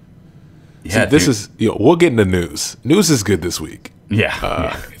 Yeah. So this is we'll get into news. News is good this week.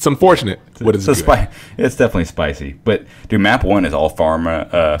 Yeah, It's unfortunate, but it's good. It's definitely spicy. But dude, map 1 is all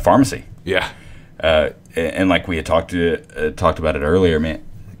pharmacy. Yeah. And like we had talked about it earlier, man.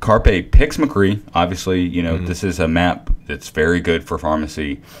 Carpe picks McCree. Obviously, this is a map that's very good for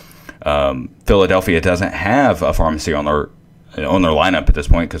pharmacy. Philadelphia doesn't have a pharmacy on their lineup at this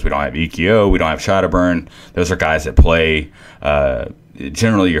point because we don't have EQO, we don't have Shadowburn. Those are guys that play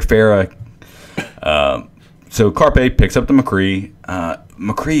generally your Pharah. So Carpe picks up the McCree.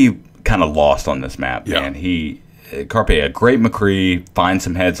 McCree kind of lost on this map, man. Carpe a great McCree, find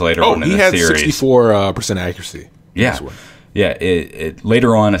some heads later on in the series. He had 64% accuracy. Yeah.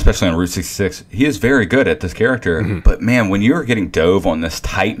 Later on, especially on Route 66, he is very good at this character. But man, when you're getting dove on this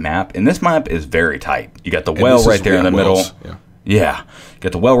tight map, and this map is very tight. You got the well right there in the middle. Yeah. You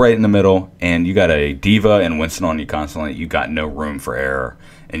got the well right in the middle, and you got a Diva and Winston on you constantly. You got no room for error,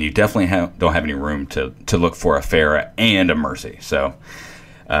 and you definitely don't have any room to look for a Pharah and a Mercy. So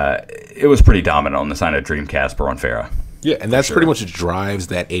it was pretty dominant on the side of Dreamcasper on Pharah. Yeah, and that's pretty much what drives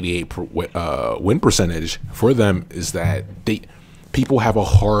that 88 win percentage for them, is that people have a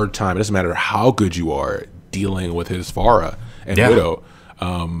hard time. It doesn't matter how good you are dealing with his Pharah and Widow,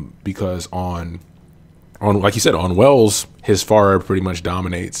 because on like you said, on Wells, his Pharah pretty much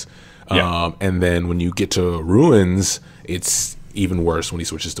dominates. And then when you get to Ruins, it's even worse when he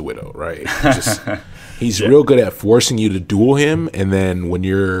switches to Widow, right? He's real good at forcing you to duel him, and then when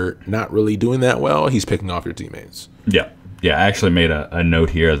you're not really doing that well, he's picking off your teammates. Yeah. I actually made a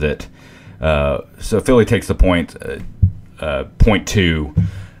note here that so Philly takes the point 2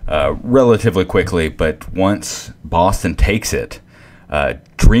 relatively quickly, but once Boston takes it,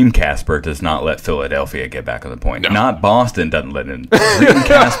 Dreamcasper does not let Philadelphia get back on the point. No. Not Boston doesn't let him.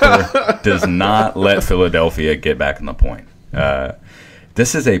 Dreamcasper does not let Philadelphia get back on the point.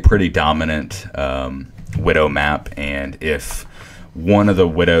 This is a pretty dominant Widow map, and if one of the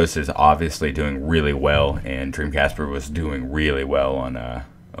Widows is obviously doing really well, and Dreamcasper was doing really well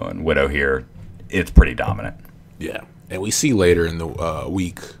on Widow here, it's pretty dominant. Yeah, and we see later in the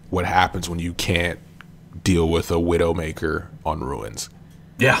week what happens when you can't deal with a Widowmaker on Ruins.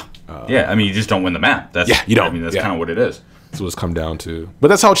 Yeah, I mean, you just don't win the map. You don't. I mean, that's kind of what it is. That's what it's come down to. But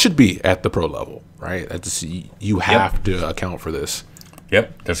that's how it should be at the pro level, right? You have to account for this.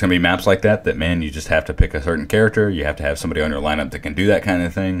 Yep, there's going to be maps like that, man, you just have to pick a certain character. You have to have somebody on your lineup that can do that kind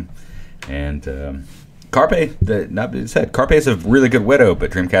of thing. And Carpe, not being said, Carpe is a really good Widow,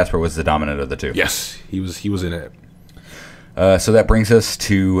 but Dreamcasper was the dominant of the two. Yes, he was in it. So that brings us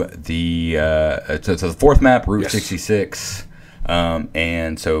to the fourth map, Route 66.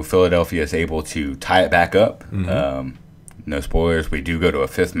 And so Philadelphia is able to tie it back up. No spoilers. We do go to a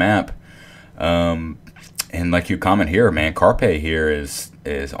fifth map. And like you comment here, man, Carpe here is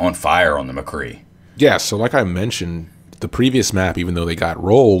on fire on the McCree. Yeah, so like I mentioned, the previous map, even though they got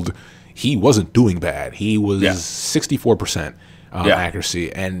rolled, he wasn't doing bad. He was 64%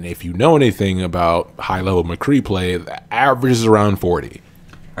 accuracy. And if you know anything about high-level McCree play, the average is around 40.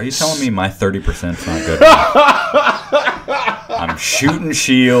 Are you telling me my 30% is not good enough? I'm shooting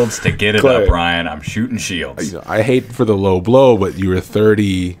shields to get it up, Ryan. I'm shooting shields. I hate for the low blow, but you were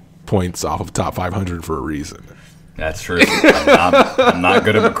 30 points off of top 500 for a reason. That's true. I'm not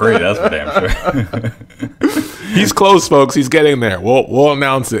good at McCree, that's for damn sure. He's close, folks. He's getting there. We'll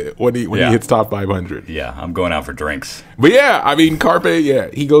announce it when he hits top 500. Yeah, I'm going out for drinks. But yeah, I mean,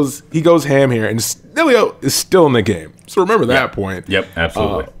 Carpe, he goes ham here, and Snilio is still in the game. So remember that point. Yep,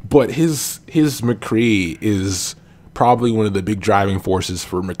 absolutely. But his McCree is probably one of the big driving forces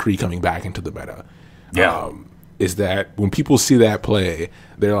for McCree coming back into the meta. Yeah. Is that when people see that play,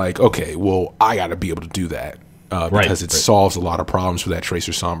 they're like, okay, well, I got to be able to do that because it solves a lot of problems for that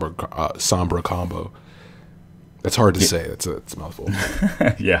Tracer Sombra combo. That's hard to say. It's a mouthful.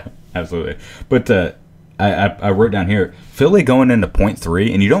 Yeah, absolutely. But I wrote down here, Philly going into point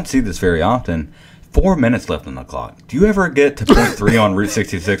 3, and you don't see this very often. 4 minutes left on the clock. Do you ever get to point 3 on Route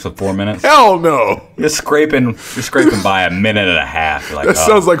 66 with 4 minutes? Hell no. You're scraping by a minute and a half. You're like, that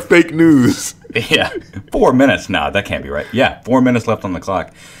sounds like fake news. Yeah, 4 minutes. No, that can't be right. Yeah, 4 minutes left on the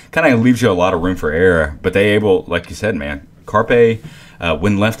clock. Kind of leaves you a lot of room for error. But they able, like you said, man, Carpe,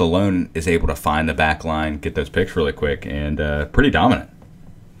 when left alone, is able to find the back line, get those picks really quick, and pretty dominant.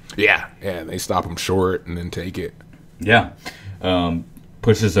 Yeah, and they stop him short and then take it. Yeah.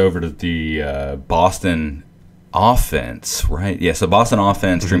 Pushes over to the Boston offense, right? Yeah, so Boston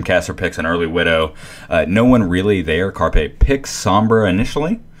offense, Dreamcaster picks an early Widow. No one really there. Carpe picks Sombra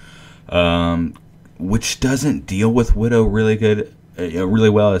initially, which doesn't deal with Widow really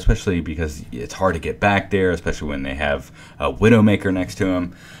well, especially because it's hard to get back there, especially when they have a Widowmaker next to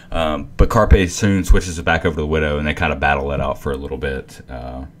him. But Carpe soon switches it back over to the Widow, and they kind of battle it out for a little bit.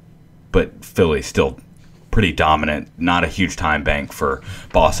 But Philly still pretty dominant, not a huge time bank for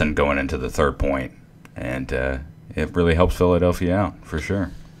Boston going into the third point. And it really helps Philadelphia out, for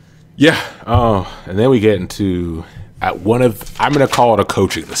sure. Yeah. And then we get into I'm going to call it a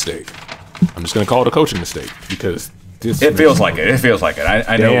coaching mistake. I'm just going to call it a coaching mistake because it feels like it. It feels like it.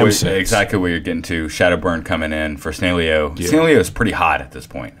 I know exactly what you're getting to. Shadowburn coming in for Snaleo. Yeah. Snaleo is pretty hot at this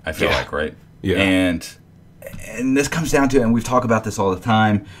point, I feel like, right? Yeah. And this comes down to, and we've talked about this all the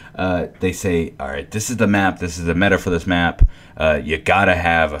time, they say, all right, this is the map, this is the meta for this map, you got to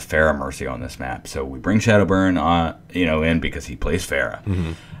have a Pharah Mercy on this map. So we bring Shadowburn in because he plays Pharah.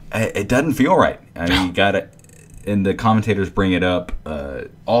 Mm-hmm. It doesn't feel right. I mean, you got to, and the commentators bring it up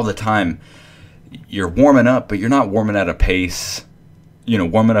all the time, you're warming up, but you're not warming at a pace,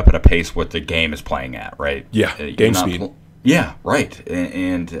 warming up at a pace what the game is playing at, right? Yeah, game speed. Yeah, right.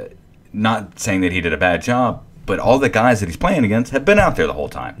 And not saying that he did a bad job, but all the guys that he's playing against have been out there the whole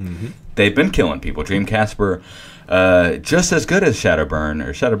time. Mm-hmm. They've been killing people. Dreamcasper, just as good as Shadowburn,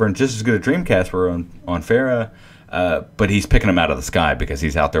 or Shadowburn just as good as Dreamcasper on Pharah, but he's picking them out of the sky because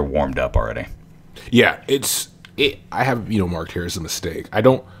he's out there warmed up already. Yeah, I have marked here as a mistake.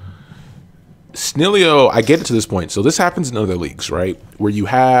 Snileo, I get it to this point. So this happens in other leagues, right? Where you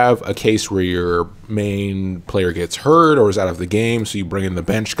have a case where your main player gets hurt or is out of the game, so you bring in the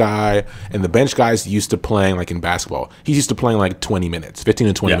bench guy, and the bench guy's used to playing, like in basketball, he's used to playing like 20 minutes, 15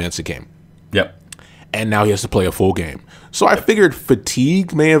 to 20 minutes a game. Yep. And now he has to play a full game. So I figured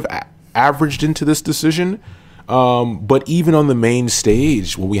fatigue may have averaged into this decision. But even on the main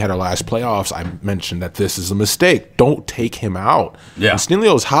stage, when we had our last playoffs, I mentioned that this is a mistake. Don't take him out. Yeah. And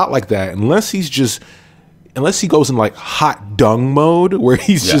Snilio's hot like that, unless he goes in like hot dung mode, where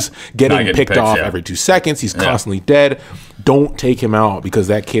he's just getting picked off every 2 seconds. He's constantly dead. Don't take him out because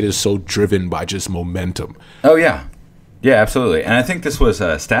that kid is so driven by just momentum. Oh, yeah. Yeah, absolutely. And I think this was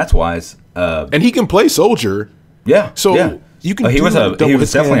stats-wise. And he can play soldier. Yeah. So... Yeah. You can he was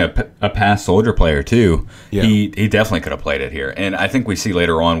definitely a past soldier player too. Yeah. He definitely could have played it here, and I think we see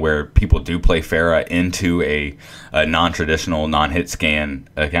later on where people do play Pharah into a non-traditional, non-hit scan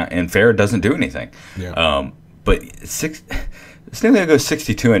account, and Pharah doesn't do anything. Yeah. But Snaleo goes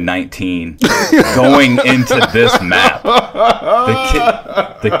 62-19 going into this map.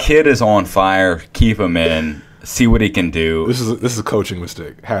 The kid is on fire. Keep him in. See what he can do. This is a coaching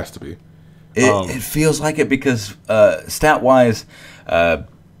mistake. Has to be. It feels like it because stat-wise,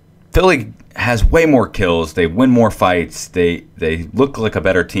 Philly has way more kills. They win more fights. They look like a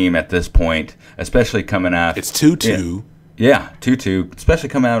better team at this point, especially coming out. It's 2-2. Yeah, 2-2. Especially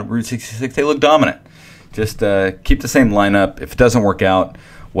coming out of Route 66, they look dominant. Just keep the same lineup. If it doesn't work out,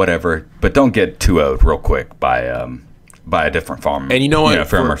 whatever. But don't get 2-0'd real quick by a different farm. And you know what?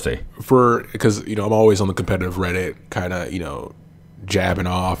 Fair mercy. Because I'm always on the competitive Reddit, kind of jabbing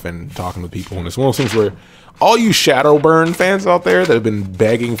off and talking with people, and it's one of those things where all you Shadowburn fans out there that have been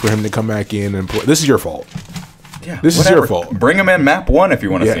begging for him to come back in and play, this is your fault. Yeah, this is your fault. Bring him in map 1 if you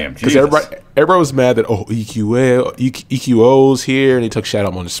want to see him. Because everybody was mad that EQO's here and he took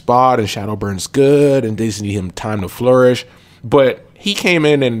Shadow on the spot and Shadowburn's good and they just need him time to flourish. But he came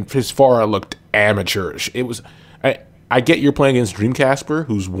in and his Pharah looked amateurish. It was I get you're playing against Dreamcasper,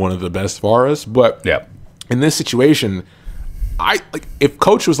 who's one of the best Pharahs, but in this situation, if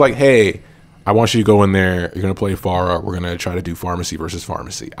coach was like, hey, I want you to go in there, you're going to play Pharah, we're going to try to do pharmacy versus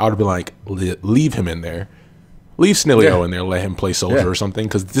pharmacy, I would have been like, leave him in there. Leave Snillio in there, let him play soldier or something,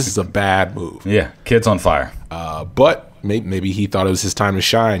 because this is a bad move. Yeah, kid's on fire. But maybe he thought it was his time to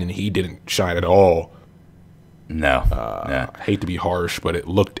shine, and he didn't shine at all. No. I hate to be harsh, but it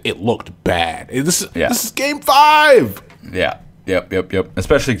looked bad. This is game 5. Yeah. Yep.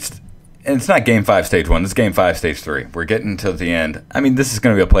 Especially, and it's not game 5 stage 1. This is game 5 stage 3. We're getting to the end. I mean, this is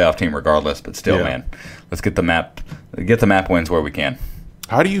going to be a playoff team regardless, but still, man, let's get the map wins where we can.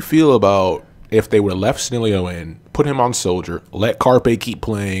 How do you feel about if they would have left Snillio in, put him on soldier, let Carpe keep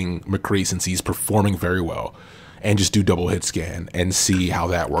playing McCree since he's performing very well, and just do double hit scan and see how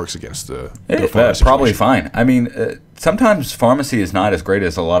that works against the probably fine. I mean, sometimes pharmacy is not as great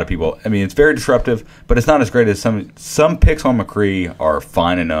as a lot of people. I mean, it's very disruptive, but it's not as great as some picks on McCree are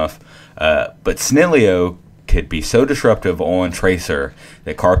fine enough. But Snillio could be so disruptive on Tracer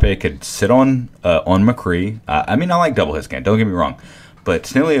that Carpe could sit on McCree. I mean, I like double hit scan. Don't get me wrong. But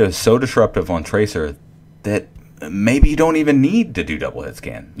Snillio is so disruptive on Tracer that maybe you don't even need to do double hit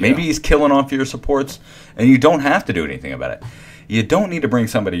scan. Maybe he's killing off your supports, and you don't have to do anything about it. You don't need to bring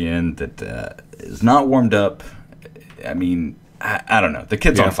somebody in that is not warmed up. I mean, I don't know. The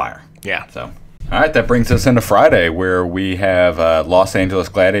kid's on fire. Yeah. So, all right, that brings us into Friday, where we have Los Angeles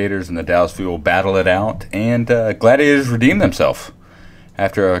Gladiators and the Dallas Fuel battle it out, and Gladiators redeem themselves.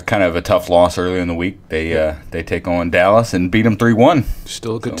 After a kind of a tough loss earlier in the week, they take on Dallas and beat them 3-1.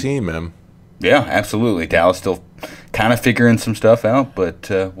 Still a good team, man. Yeah, absolutely. Dallas still kind of figuring some stuff out, but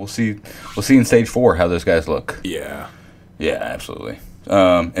we'll see in stage 4 how those guys look. Yeah, absolutely.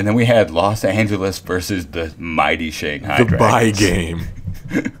 And then we had Los Angeles versus the mighty Shanghai Dragons. Bai game.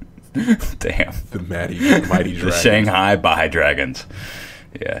 Damn. The mighty Dragons. The Shanghai Bai Dragons.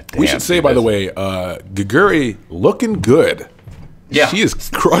 Yeah. Damn, we should say, by the way, Gaguri looking good. Yeah. She is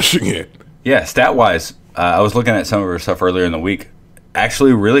crushing it. Yeah, stat-wise, I was looking at some of her stuff earlier in the week.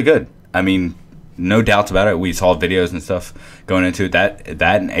 Actually, really good. I mean, no doubts about it. We saw videos and stuff going into it.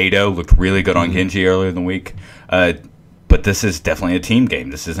 That and Ado looked really good on Genji earlier in the week. But this is definitely a team game.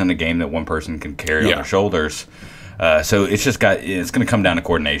 This isn't a game that one person can carry on their shoulders. So it's going to come down to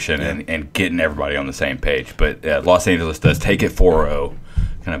coordination and getting everybody on the same page. But Los Angeles does take it 4-0,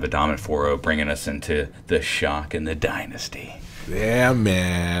 kind of a dominant 4-0, bringing us into the shock and the dynasty. Yeah,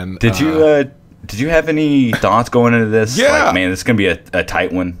 man. Did you have any thoughts going into this? Yeah. Like, man, this is going to be a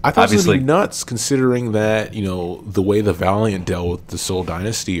tight one. I thought it was nuts considering that, the way the Valiant dealt with the Seoul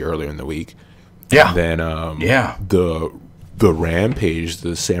Dynasty earlier in the week. Yeah. And then the rampage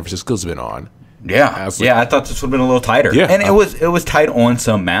the San Francisco's been on. Yeah. I thought this would have been a little tighter. Yeah. And it was tight on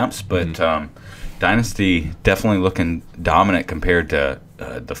some maps, but Dynasty definitely looking dominant compared to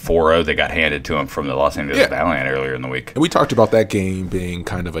the 4-0 that got handed to him from the Los Angeles Valiant earlier in the week. And we talked about that game being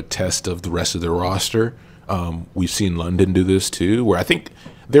kind of a test of the rest of their roster. We've seen London do this too, where I think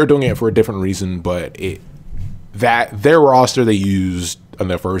they're doing it for a different reason, but their roster they used on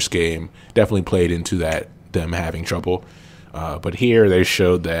their first game definitely played into them having trouble. But here they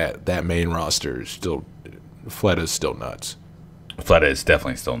showed that main roster is still, Fletta's still nuts. Fletta is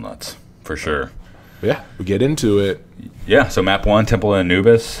definitely still nuts, for sure. Yeah, we get into it. Yeah, so map 1, Temple of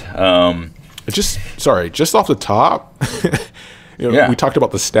Anubis. Just off the top, we talked about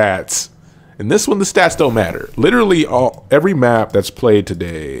the stats. And this one, the stats don't matter. Literally, every map that's played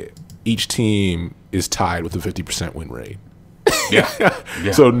today, each team is tied with a 50% win rate. Yeah.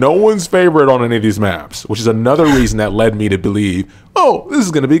 So no one's favorite on any of these maps, which is another reason that led me to believe, this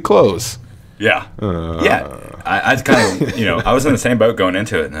is going to be close. Yeah. I kind of, I was in the same boat going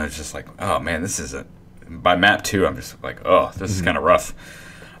into it, and I was just like, oh, man, this is by map 2, I'm just like, this is kind of rough.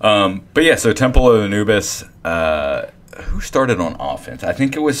 But yeah, so Temple of Anubis, who started on offense? I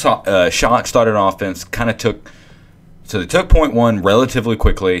think it was Shock started on offense. So they took point one relatively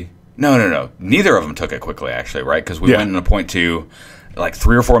quickly. No. Neither of them took it quickly, actually, right? Because we went into point two, like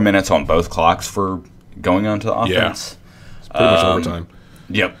 3 or 4 minutes on both clocks for going on to the offense. Yeah. It's pretty much overtime.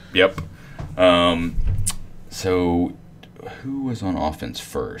 Yep. So who was on offense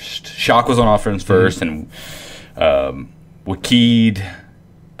first? Shock was on offense first, and Wakid,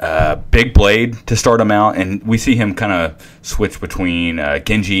 Big Blade to start him out, and we see him kind of switch between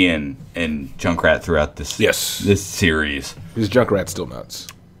Genji and Junkrat throughout this series. His Junkrat's still nuts.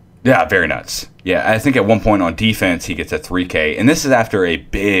 Yeah, very nuts. Yeah, I think at one point on defense he gets a 3K, and this is after a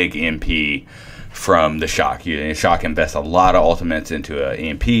big MP from the Shock. Shock invests a lot of ultimates into an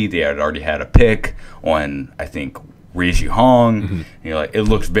EMP. They had already had a pick on, I think, Riju Hong. Mm-hmm. It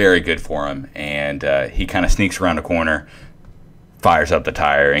looks very good for him, and he kind of sneaks around the corner, fires up the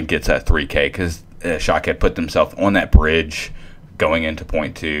tire, and gets that 3K because Shock had put themselves on that bridge going into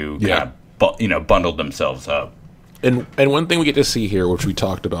point two. Bundled themselves up. And one thing we get to see here, which we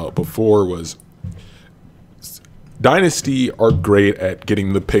talked about before, was Dynasty are great at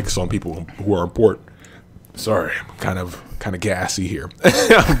getting the picks on people who are important. Sorry, I'm kind of gassy here.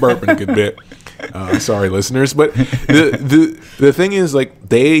 I'm burping a good bit. Sorry, listeners. But the thing is, like,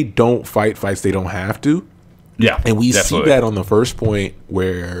 they don't fight fights they don't have to. Yeah, and we see that on the first point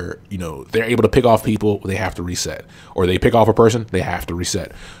where, they're able to pick off people, they have to reset. Or they pick off a person, they have to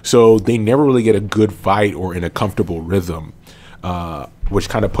reset. So they never really get a good fight or in a comfortable rhythm, which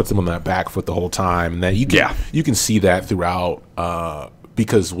kind of puts them on that back foot the whole time. And that you can see that throughout,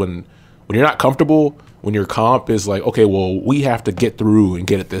 because when you're not comfortable, when your comp is like, okay, well, we have to get through and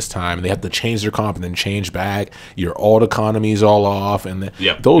get it this time, and they have to change their comp and then change back, your alt economy is all off, and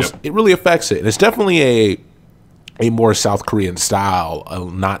it really affects it. And it's definitely a more South Korean style,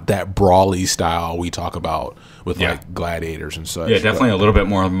 not that brawly style we talk about with like gladiators and such. Yeah, definitely a little bit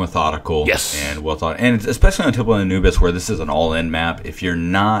more methodical. Yes, and well thought, and especially on Temple and Anubis, where this is an all-in map. If you're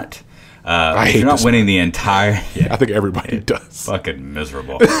not, winning the entire, I think everybody does. Fucking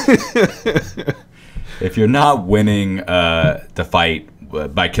miserable. If you're not winning the fight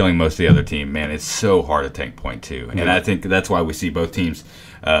by killing most of the other team, man, it's so hard to take point two. And I think that's why we see both teams,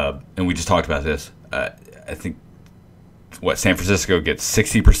 and we just talked about this. I think. San Francisco gets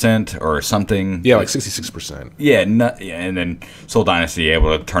 60% or something. Yeah, like 66%. Yeah, and then Seoul Dynasty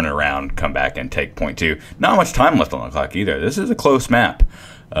able to turn it around, come back, and take point two. Not much time left on the clock either. This is a close map.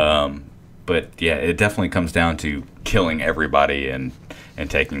 But, yeah, it definitely comes down to killing everybody and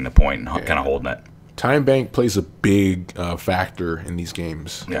taking the point and kind of holding it. Time bank plays a big factor in these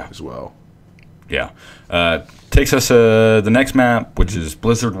games as well. Yeah. Takes us to the next map, which is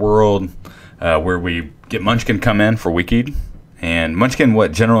Blizzard World, where we get Munchkin come in for Wicked. And Munchkin,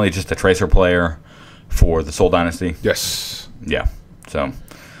 generally just a tracer player for the Seoul Dynasty? Yes. Yeah. So,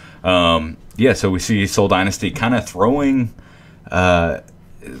 so we see Seoul Dynasty kind of throwing the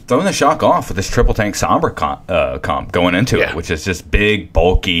Shock off with this triple tank Sombra comp going into it, which is just big,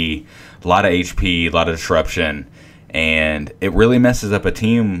 bulky, a lot of HP, a lot of disruption. And it really messes up a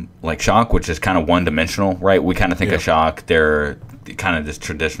team like Shock, which is kind of one-dimensional, right? We kind of think of Shock, they're kind of this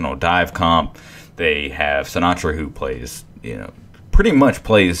traditional dive comp. They have Sinatra, who plays, pretty much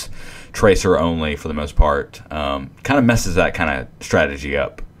plays Tracer only for the most part. Kind of messes that kind of strategy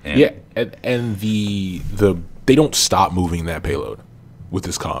up. And and the they don't stop moving that payload with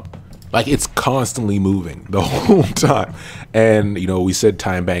this comp. Like, it's constantly moving the whole time. And, we said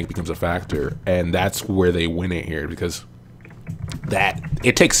time bank becomes a factor, and that's where they win it here, because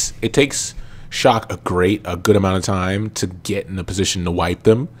it takes Shock a good amount of time to get in a position to wipe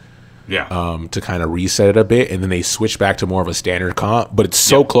them. Yeah. To kind of reset it a bit, and then they switch back to more of a standard comp. But it's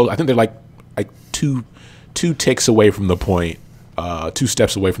so close. I think they're like two ticks away from the point, 2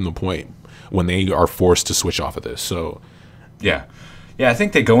 steps away from the point when they are forced to switch off of this. So, yeah, I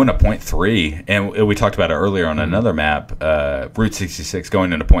think they go into point 3, and we talked about it earlier on another map, Route 66,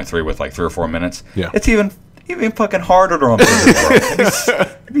 going into point 3 with like 3 or 4 minutes. Yeah, it's even fucking harder on Blizzard World.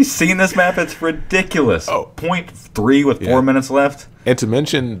 Have you seen this map? It's ridiculous. Point 3 with 4 minutes left. And to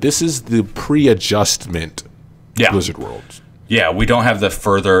mention, this is the pre-adjustment Blizzard World. Yeah, we don't have the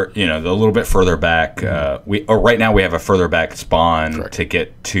further, the little bit further back. Right now we have a further back spawn to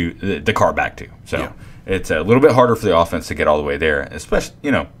get to the car back to. So it's a little bit harder for the offense to get all the way there, especially,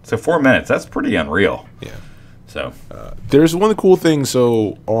 so 4 minutes, that's pretty unreal. Yeah. So there's one cool thing.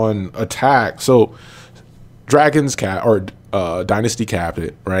 So on attack, Dragons Dynasty capped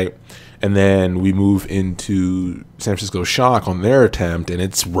it, right? And then we move into San Francisco Shock on their attempt, and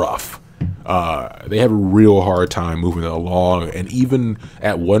it's rough. They have a real hard time moving it along, and even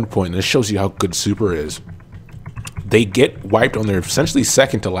at one point, and this shows you how good Super is, they get wiped on their essentially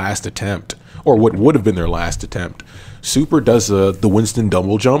second to last attempt, or what would have been their last attempt. Super does the Winston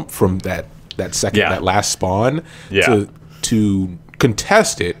double jump from that last spawn to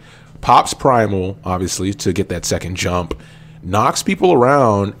contest it. Pops primal, obviously, to get that second jump, knocks people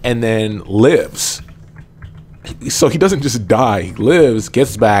around, and then lives. So he doesn't just die, he lives,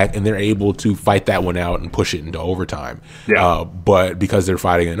 gets back, and they're able to fight that one out and push it into overtime. But because they're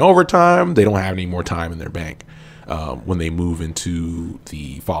fighting in overtime, they don't have any more time in their bank when they move into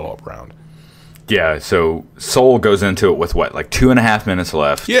the follow-up round. Yeah, so Seoul goes into it with like 2.5 minutes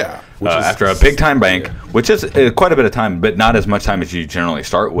left. Yeah. After a big time bank, which is quite a bit of time, but not as much time as you generally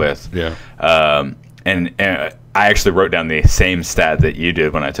start with. Yeah. And I actually wrote down the same stat that you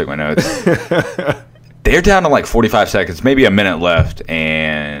did when I took my notes. They're down to like 45 seconds, maybe a minute left,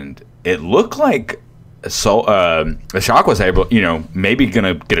 and it looked like Shock was able, maybe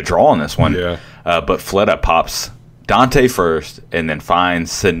going to get a draw on this one. Yeah. But Fleta pops Dante first and then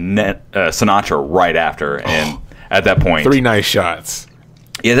finds Sinatra right after. And at that point, 3 nice shots.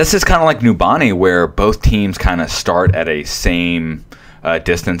 Yeah, this is kind of like Nubani, where both teams kind of start at a same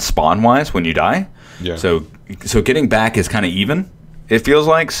distance spawn-wise when you die. Yeah. So getting back is kind of even, it feels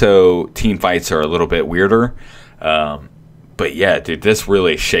like. So team fights are a little bit weirder. But yeah, dude, this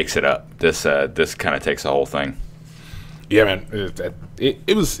really shakes it up. This kind of takes the whole thing. Yeah, man,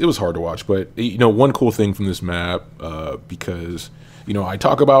 it was hard to watch, but one cool thing from this map, because I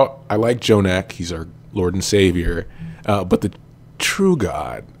like Jonak, he's our Lord and Savior, but the true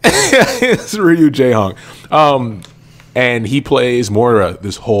god is Ryu Jae-hong, and he plays Moira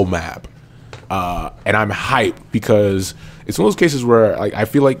this whole map, and I'm hyped because it's one of those cases where I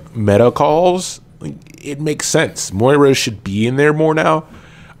feel like meta calls, it makes sense. Moira should be in there more now.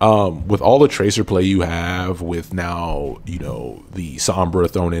 With all the tracer play you have, with now the Sombra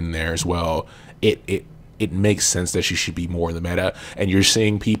thrown in there as well, it makes sense that she should be more in the meta. And you're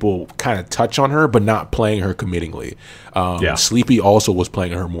seeing people kind of touch on her, but not playing her committingly. Sleepy also was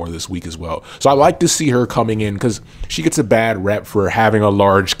playing her more this week as well. So I like to see her coming in because she gets a bad rep for having a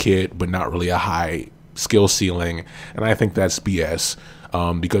large kit, but not really a high skill ceiling. And I think that's BS.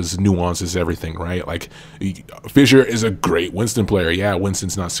 Because nuance is everything, right? Like, Fisher is a great Winston player. Yeah,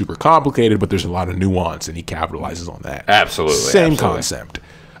 Winston's not super complicated, but there's a lot of nuance, and he capitalizes on that. Absolutely. Same concept.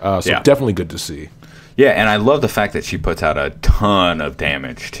 Definitely good to see. Yeah, and I love the fact that she puts out a ton of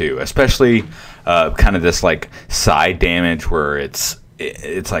damage, too, especially kind of this, like, side damage where it's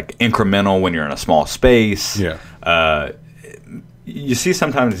like, incremental when you're in a small space. Yeah. You see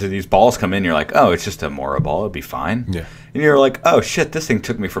sometimes these balls come in, you're like, oh, it's just a Mora ball, it'd be fine. Yeah. And you're like, oh, shit, this thing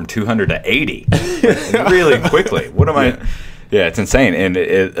took me from 200 to 80 really quickly. What am I... Yeah, it's insane. And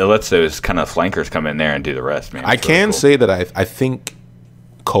it lets those kind of flankers come in there and do the rest, man. I can say that I think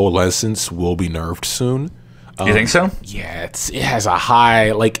Coalescence will be nerfed soon. You think so? Yeah, it has a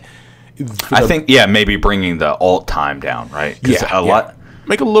high, like... I think, maybe bringing the alt time down, right? Yeah,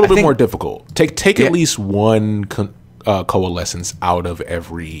 make it a little bit more difficult. Take at least one... Coalescence out of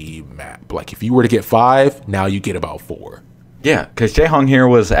every map. Like if you were to get 5, now you get about 4. Yeah, because Jae-Hong here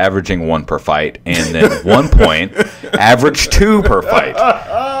was averaging 1 per fight, and then 1 point, averaged 2 per fight.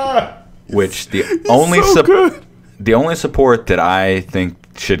 Which the only support that I think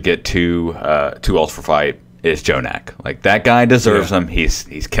should get 2 ults per fight is Jonak. Like that guy deserves them.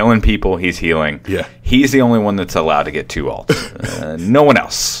 He's killing people. He's healing. Yeah, he's the only one that's allowed to get 2 ults. No one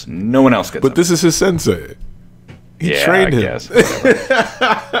else. No one else gets. But this is his sensei. He trained him. Guess,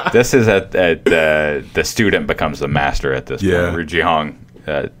 this is at the student becomes the master at this point. Ryu Jae-Hong,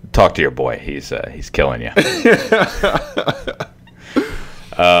 talk to your boy. He's killing you.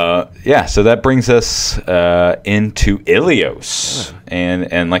 So that brings us into Ilios,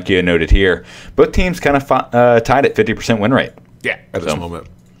 and like you noted here, both teams kind of tied at 50% win rate. Yeah, at this moment.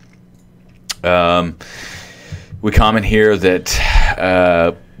 We comment here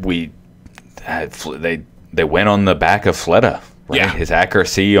that they went on the back of Fleta. Right? Yeah. His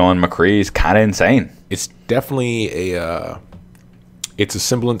accuracy on McCree is kind of insane. It's definitely it's a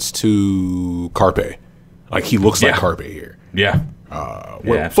semblance to Carpe. Like he looks like Carpe here. Yeah.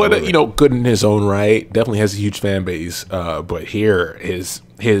 Fleta, good in his own right, definitely has a huge fan base. But here his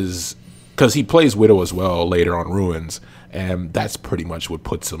because he plays Widow as well later on Ruins, and that's pretty much what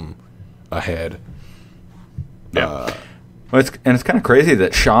puts him ahead. Yeah. Well, it's kind of crazy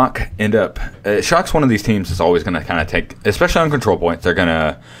that Shock Shock's one of these teams that's always going to kind of take, especially on control points, they're going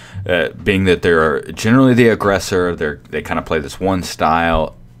to, being that they're generally the aggressor, they kind of play this one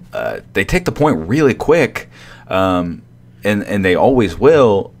style, they take the point really quick, and they always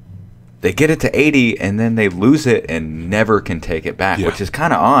will, they get it to 80 and then they lose it and never can take it back, which is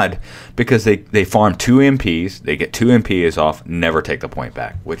kind of odd because they farm 2 MPs, they get 2 MPs off, never take the point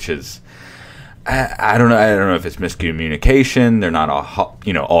back, which is I don't know. I don't know if it's miscommunication. They're not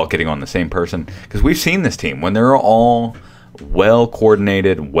all getting on the same person, because we've seen this team when they're all well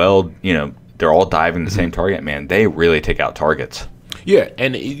coordinated, they're all diving the same target. Man, they really take out targets. Yeah,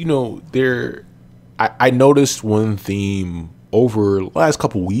 and I noticed one theme over the last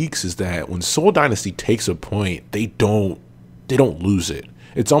couple weeks is that when Seoul Dynasty takes a point, they don't lose it.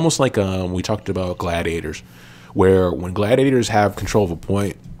 It's almost like we talked about Gladiators, where when Gladiators have control of a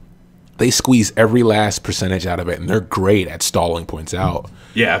point, they squeeze every last percentage out of it, and they're great at stalling points out.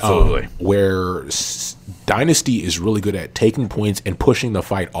 Yeah, absolutely. Where Dynasty is really good at taking points and pushing the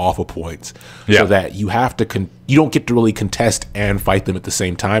fight off of points, so that you have to you don't get to really contest and fight them at the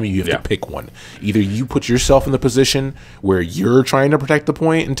same time. You have to pick one. Either you put yourself in the position where you're trying to protect the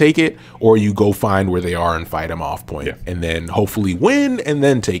point and take it, or you go find where they are and fight them off point, and then hopefully win and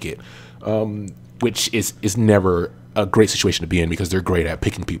then take it, which is never a great situation to be in because they're great at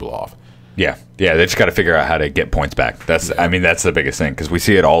picking people off. Yeah, they just got to figure out how to get points back. That's the biggest thing, because we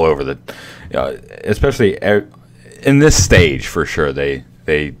see it all over especially in this stage for sure. They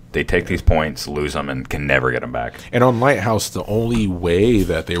take these points, lose them, and can never get them back. And on Lighthouse, the only way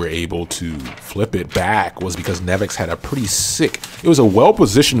that they were able to flip it back was because Nevix had a pretty sick. It was a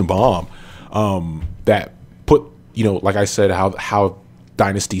well-positioned bomb that put, like I said, how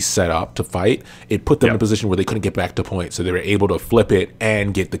Dynasty set up to fight. It put them in a position where they couldn't get back to point, so they were able to flip it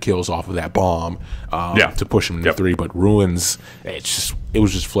and get the kills off of that bomb to push them to 3. But Ruins, it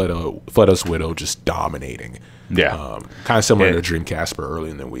was just Fleda's Widow just dominating. Kind of similar to Dream Casper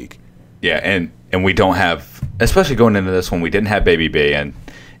early in the week. Yeah, and we don't have, especially going into this one, we didn't have Baby Bay, and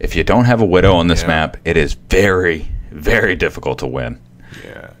if you don't have a Widow on this map, it is very, very difficult to win.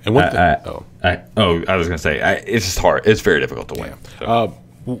 Yeah, and one thing. I was gonna say, it's just hard. It's very difficult to win. So.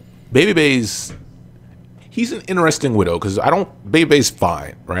 Baby Bay's, he's an interesting Widow because Baby Bay's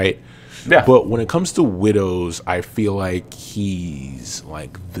fine, right? Yeah. But when it comes to Widows, I feel like he's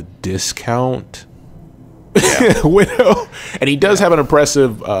like the discount Widow, and he does have an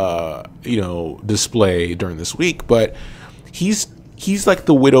impressive, display during this week. But he's like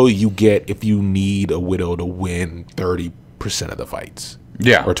the Widow you get if you need a Widow to win 30% of the fights.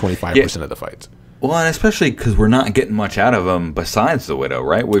 Or 25% of the fights. Well, and especially because we're not getting much out of him besides the Widow,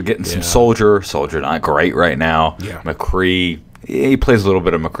 right? We're getting some Soldier. Soldier not great right now. Yeah. McCree, he plays a little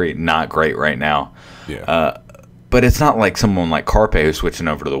bit of McCree, not great right now. Yeah. But it's not like someone like Carpe who's switching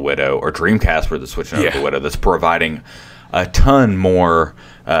over to the Widow, or Dream Casper that's switching over to the Widow, that's providing a ton more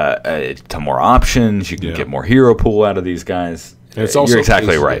options. You can get more hero pool out of these guys. And it's also You're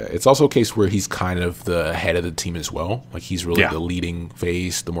exactly right. Yeah, it's also a case where he's kind of the head of the team as well. Like, he's really the leading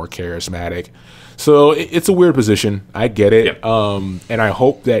face, the more charismatic. So it's a weird position. I get it. Yep. And I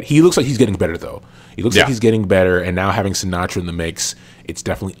hope that he looks like he's getting better, though. He looks like he's getting better. And now having Sinatra in the mix, it's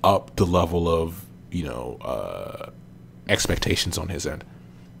definitely up the level of, expectations on his end.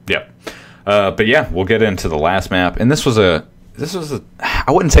 Yep. But yeah, we'll get into the last map. And this was a I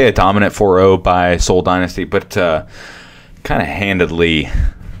wouldn't say a dominant 4-0 by Seoul Dynasty, but kind of handedly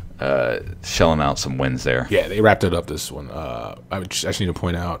shelling out some wins there. Yeah, they wrapped it up this one. I just need to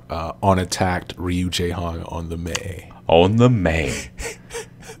point out, on attacked Ryu Jae-hong on the Mei. On the Mei.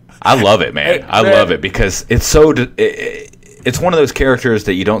 I love it, man. I love it because it's so... It's one of those characters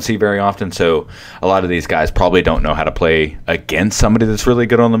that you don't see very often, so a lot of these guys probably don't know how to play against somebody that's really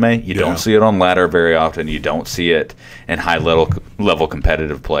good on the Mei. You don't see it on ladder very often. You don't see it in high-level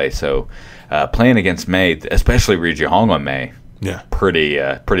competitive play. So playing against Mei, especially Ryu Jae-hong on Mei, pretty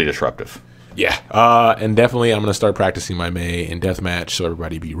disruptive. Yeah, and definitely I'm going to start practicing my Mei in deathmatch, so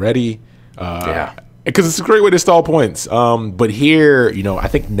everybody be ready. Because it's a great way to stall points. But here, I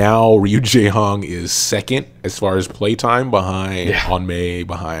think now Ryu Jae-hong is second as far as playtime behind on Mei,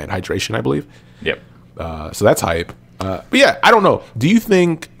 behind Hydration, I believe. Yep. So that's hype. But yeah, I don't know. Do you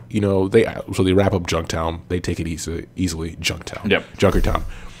think, they wrap up Junktown. They take it easily, Junktown. Yep. Junkertown.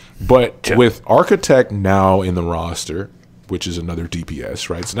 But with Architect now in the roster, which is another DPS,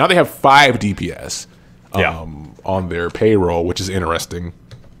 right? So now they have 5 DPS on their payroll, which is interesting.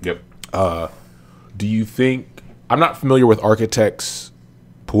 Yep. Do you think... I'm not familiar with Architect's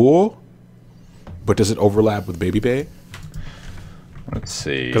pool, but does it overlap with Baby Bay? Let's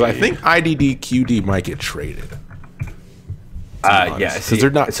see. Because I think IDD QD might get traded. Because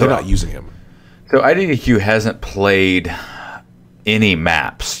they're not using him. So IDDQ hasn't played any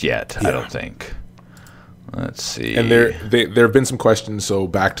maps yet, I don't think. Let's see. And there have been some questions. So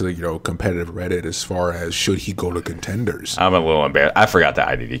back to the competitive Reddit as far as should he go to contenders? I'm a little embarrassed. I forgot that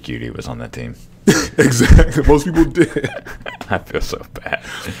IDDQD was on that team. Exactly. Most people did. I feel so bad.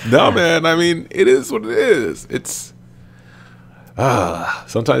 No, man. I mean, it is what it is. It's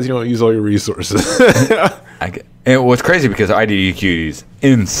sometimes you don't use all your resources. And what's crazy because IDDQD is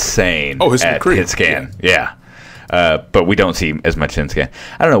insane. Oh, his at hit scan. Yeah. But we don't see as much hit scan.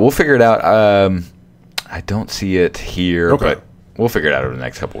 I don't know. We'll figure it out. I don't see it here, but we'll figure it out over the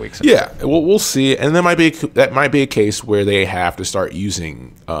next couple weeks. Yeah, we'll see. And that might be a case where they have to start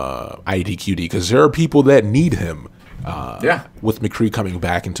using IDQD because there are people that need him. With McCree coming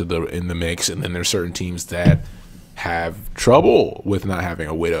back in the mix, and then there's certain teams that have trouble with not having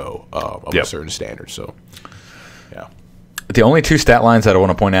a widow of a certain standard. So, yeah. The only two stat lines that I want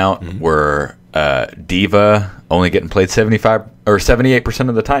to point out were Diva only getting played 75 or 78%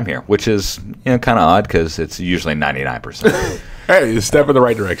 of the time here, which is kind of odd because it's usually 99%. Hey, a step in the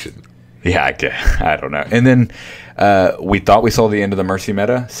right direction. Yeah, I don't know. And then we thought we saw the end of the Mercy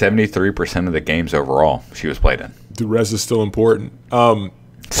meta. 73% of the games overall she was played in. The res is still important.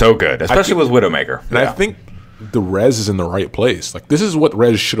 So good, especially with Widowmaker. And I think the res is in the right place. Like, this is what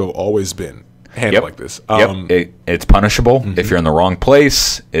res should have always been. Handled like this. It's punishable if you're in the wrong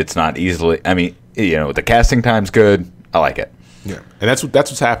place. It's not easily. I mean, the casting time's good. I like it. Yeah, and that's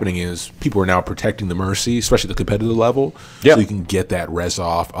what's happening is people are now protecting the Mercy, especially the competitive level, so you can get that res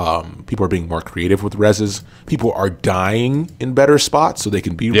off. People are being more creative with reses. People are dying in better spots so they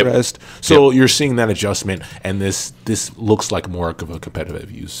can be resed. So you're seeing that adjustment, and this looks like more of a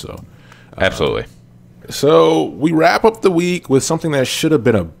competitive use. So absolutely. So we wrap up the week with something that should have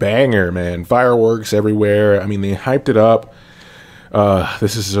been a banger, man. Fireworks everywhere. I mean, they hyped it up.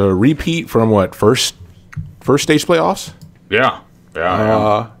 This is a repeat from first stage playoffs? Yeah.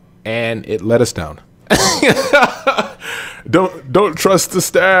 And it let us down. Don't trust the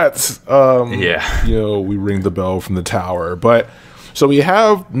stats. We ring the bell from the tower. But so we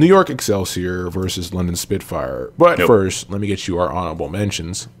have New York Excelsior versus London Spitfire. But first, let me get you our honorable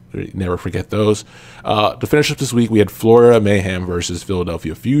mentions. Never forget those. To finish up this week, we had Florida Mayhem versus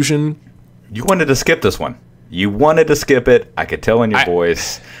Philadelphia Fusion. You wanted to skip this one. You wanted to skip it. I could tell in your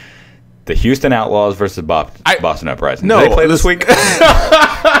voice. The Houston Outlaws versus Boston Uprising. No, did they play this week?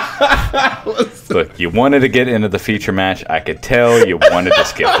 Look, you wanted to get into the feature match. I could tell you wanted to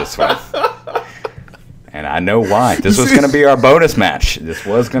skip this one. And I know why. This was going to be our bonus match. This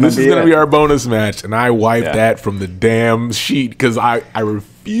was going to be our bonus match, and I wiped that from the damn sheet because I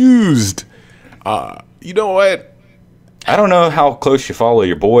refused. You know what? I don't know how close you follow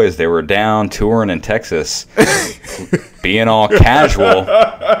your boys. They were down touring in Texas, being all casual.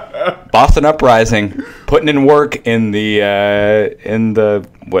 Boston Uprising, putting in work in the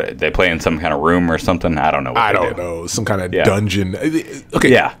what they play in some kind of room or something. I don't know. I don't know, some kind of dungeon.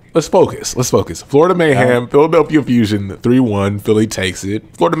 Okay, Let's focus. Florida Mayhem, Philadelphia Fusion, 3-1. Philly takes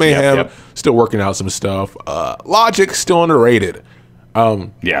it. Florida Mayhem still working out some stuff. Logic still underrated.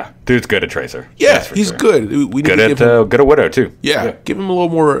 Dude's good at Tracer. Yeah, he's good. We good at Widow too. Yeah, give him a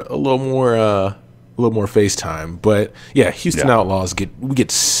little more face time. But Houston Outlaws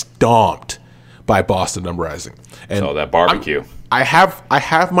get stomped by Boston Uprising. And so that barbecue. I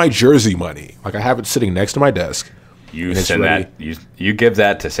have my jersey money. Like, I have it sitting next to my desk. You send that. You give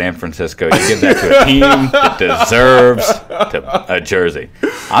that to San Francisco. You give that to a team that deserves a jersey.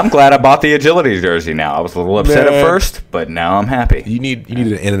 I'm glad I bought the agility jersey. Now I was a little upset at first, but now I'm happy. You need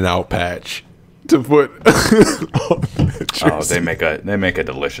an In-N-Out patch to put. On the jersey. They make a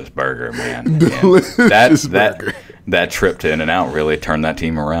delicious burger, man. Delicious burger. That trip to In-N-Out really turned that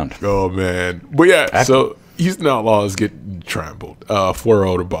team around. Oh man, but so Houston Outlaws get trampled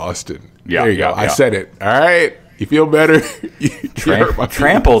 4-0 to Boston. Yeah, there you go. I said it. All right. You feel better?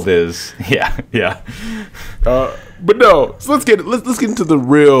 Trampled is but no. So let's get into the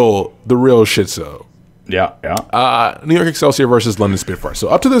real shit. So New York Excelsior versus London Spitfire. So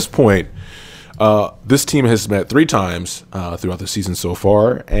up to this point, this team has met 3 times throughout the season so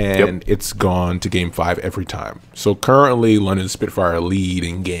far, and it's gone to Game 5 every time. So currently, London Spitfire lead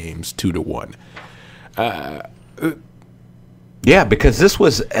in games 2-1. Because this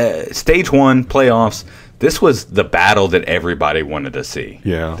was stage 1 playoffs. This was the battle that everybody wanted to see.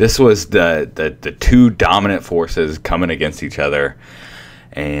 Yeah. This was the two dominant forces coming against each other,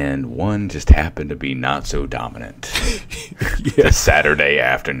 and one just happened to be not so dominant this Saturday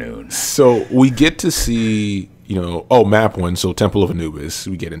afternoon. So we get to see, map 1, so Temple of Anubis.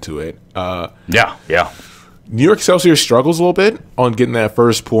 We get into it. New York Excelsior struggles a little bit on getting that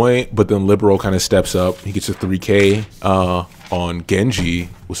first point, but then Liberal kind of steps up. He gets a 3K. on Genji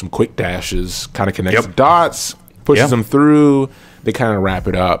with some quick dashes, kind of connects the dots, pushes them through. They kind of wrap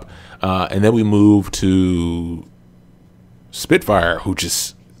it up. And then we move to Spitfire, who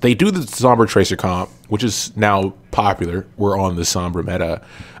just, they do the Sombra Tracer comp, which is now popular. We're on the Sombra meta,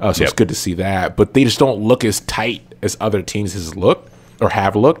 so it's good to see that. But they just don't look as tight as other teams has looked or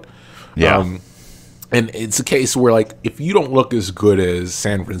have looked. Yeah. And it's a case where, like, if you don't look as good as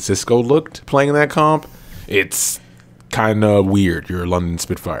San Francisco looked playing in that comp, it's kind of weird. You're a London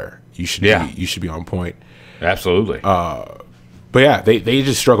Spitfire. You should be on point. Absolutely. But yeah, they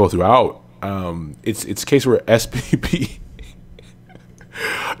just struggle throughout. It's a case where SPB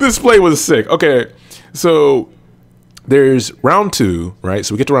this play was sick. Okay, so there's round 2, right?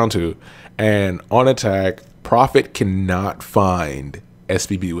 So we get to round 2, and on attack, Prophet cannot find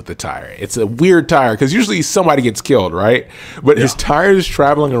SPB with the tire. It's a weird tire because usually somebody gets killed, right? But his tire is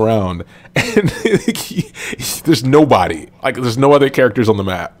traveling around, and there's nobody. Like, there's no other characters on the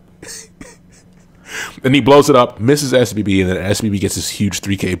map. And he blows it up, misses SBB, and then SBB gets this huge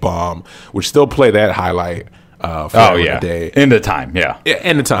 3K bomb, which still play that highlight for the day. End of time,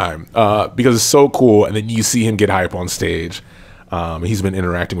 end of time, because it's so cool. And then you see him get hype on stage. He's been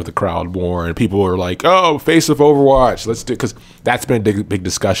interacting with the crowd more, and people are like, "Oh, face of Overwatch, let's do," because that's been a big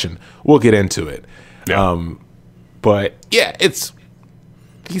discussion. We'll get into it. But yeah,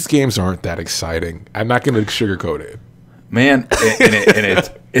 these games aren't that exciting. I'm not going to sugarcoat it. Man,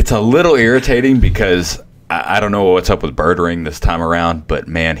 and it's a little irritating because I don't know what's up with Birdering this time around, but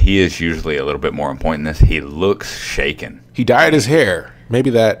man, he is usually a little bit more on point in this. He looks shaken. He dyed his hair. Maybe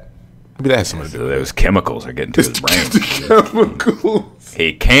that has something to do with it. Those chemicals are getting to his brain. Chemicals.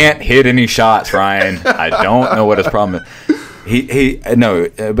 He can't hit any shots, Ryan. I don't know what his problem is.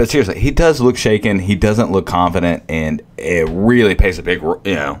 But seriously, he does look shaken. He doesn't look confident, and it really pays a big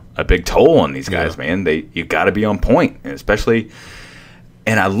toll on these guys, man. You got to be on point, especially.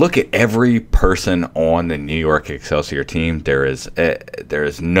 And I look at every person on the New York Excelsior team. There's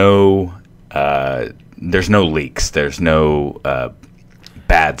no leaks. There's no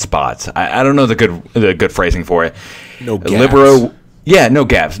bad spots. I don't know the good phrasing for it. No gaps. Libero. Yeah, no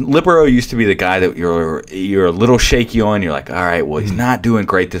gaps. Libero used to be the guy that you're a little shaky on. You're like, all right, well, he's not doing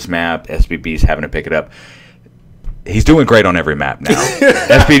great this map. SBB's having to pick it up. He's doing great on every map now.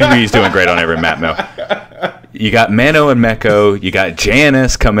 SBB's doing great on every map now. You got Mano and Meko. You got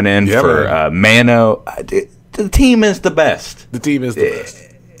Janice coming in for Mano. The team is the best. The team is the best.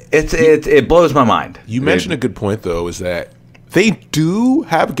 It blows my mind. You mentioned a good point, though, is that they do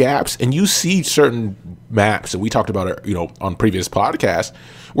have gaps, and you see certain maps that we talked about, on previous podcasts,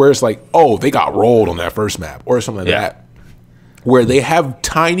 where it's like, oh, they got rolled on that first map or something like that, where they have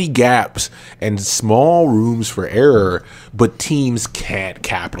tiny gaps and small rooms for error, but teams can't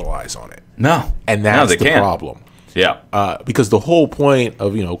capitalize on it. No, and that's the problem. Yeah, because the whole point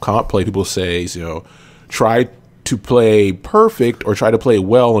of comp play, people say, is try to play perfect or try to play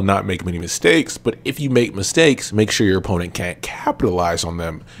well and not make many mistakes. But if you make mistakes, make sure your opponent can't capitalize on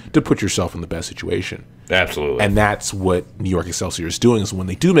them to put yourself in the best situation. Absolutely. And that's what New York Excelsior is doing, is when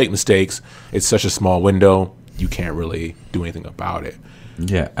they do make mistakes, it's such a small window, you can't really do anything about it.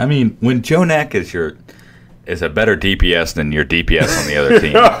 Yeah, I mean, when Jonak is a better DPS than your DPS on the other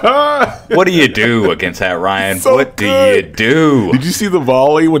team, what do you do against that, Ryan? What do you do? Did you see the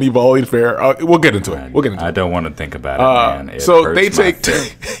volley when he volleyed fair? We'll get into it. I don't want to think about it, man. So they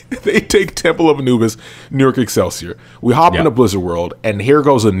take Temple of Anubis, New York Excelsior. We hop into Blizzard World, and here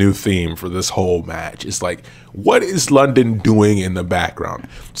goes a new theme for this whole match. It's like, what is London doing in the background?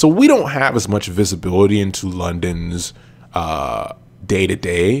 So we don't have as much visibility into London's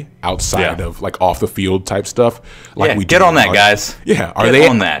day-to-day outside of like off the field type stuff. Like we get on that, guys. Yeah, Are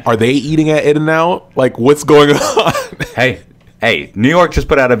they eating at In-N-Out? Like, what's going on? Hey, New York just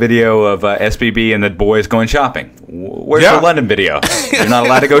put out a video of SBB and the boys going shopping. Where's the London video? You're not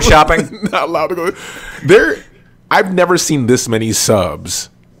allowed to go shopping? Not allowed to go. I've never seen this many subs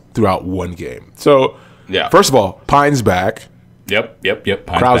throughout one game. So, first of all, Pine's back. Yep.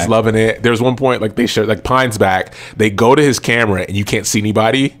 Crowd's loving it. There's one point like they showed like Pine's back. They go to his camera and you can't see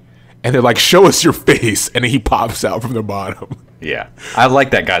anybody, and they're like, "Show us your face," and then he pops out from the bottom. Yeah, I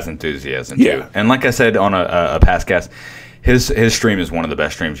like that guy's enthusiasm too. And like I said on a past cast, his stream is one of the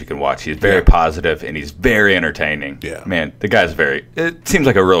best streams you can watch. He's very positive and he's very entertaining. Yeah, man, the guy's it seems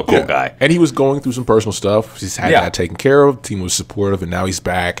like a real cool guy. And he was going through some personal stuff. He's had that taken care of. The team was supportive, and now he's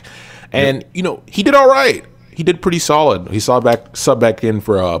back. And he did all right. He did pretty solid. He sub back in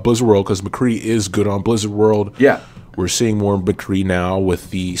for Blizzard World because McCree is good on Blizzard World. Yeah, we're seeing more McCree now with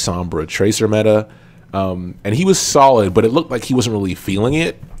the Sombra Tracer meta, and he was solid, but it looked like he wasn't really feeling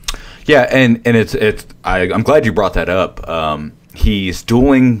it. Yeah, and I'm glad you brought that up. He's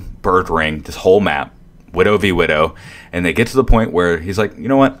dueling Bird Ring, this whole map, Widow v Widow, and they get to the point where he's like, you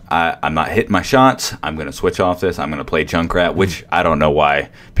know what, I'm not hitting my shots. I'm going to switch off this. I'm going to play Junkrat, which I don't know why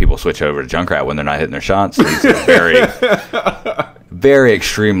people switch over to Junkrat when they're not hitting their shots. He's a very, very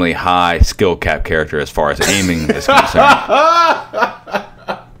extremely high skill cap character as far as aiming is concerned.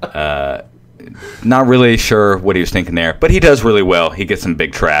 Not really sure what he was thinking there, but he does really well. He gets some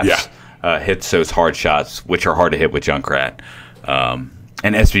big traps, hits those hard shots, which are hard to hit with Junkrat.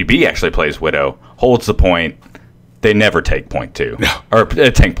 And SVB actually plays Widow, holds the point. They never take point 2 or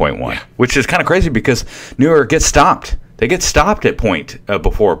take point 1, which is kind of crazy because New York gets stopped. They get stopped at point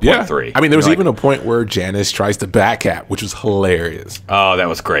before point 3. I mean, there was even a point where Janice tries to backcap, which was hilarious. Oh, that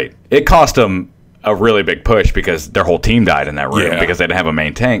was great. It cost them a really big push because their whole team died in that room because they didn't have a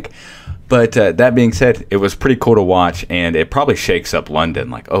main tank. But that being said, it was pretty cool to watch, and it probably shakes up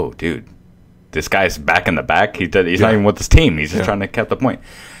London. Like, oh, dude, this guy's back in the back. He's not even with his team. He's just trying to keep the point.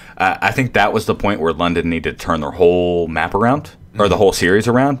 I think that was the point where London needed to turn their whole map around, or the whole series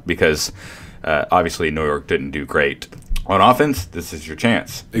around, because obviously New York didn't do great on offense. This is your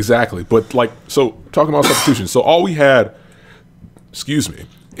chance. Exactly. But, like, so talking about substitutions, so all we had,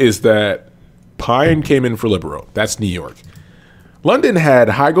 is that Pine came in for Libero. That's New York. London had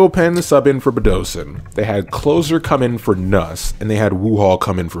Hygo Pen sub in for Bedosin. They had Closer come in for Nuss, and they had Wuhal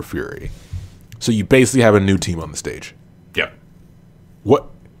come in for Fury. So you basically have a new team on the stage. Yep. What?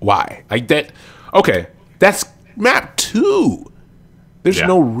 Why? Like that? Okay, that's map 2. There's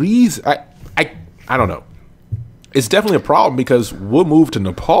no reason. I don't know. It's definitely a problem because we'll move to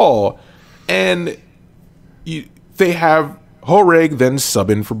Nepal, and they have Horeg then sub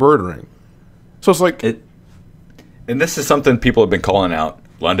in for Birdring. So it's like and this is something people have been calling out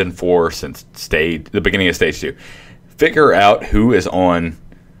London for since the beginning of stage 2. Figure out who is on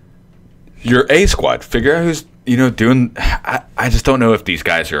your A squad. Figure out who's doing. I just don't know if these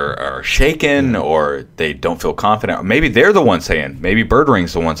guys are shaken or they don't feel confident. Or maybe they're the one saying. Maybe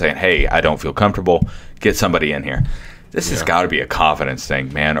Birdring's the one saying, "Hey, I don't feel comfortable. Get somebody in here." This has got to be a confidence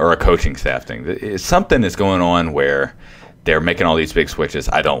thing, man, or a coaching staff thing. Something is going on where they're making all these big switches.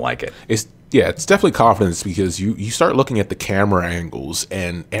 I don't like it. It's definitely confidence because you start looking at the camera angles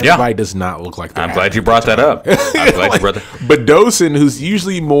and everybody does not look like that. I'm glad you brought that up. I'm glad you brought that. But Dosen, who's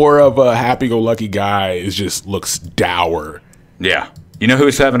usually more of a happy-go-lucky guy, just looks dour. Yeah. You know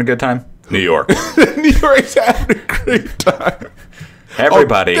who's having a good time? New York. New York's having a great time.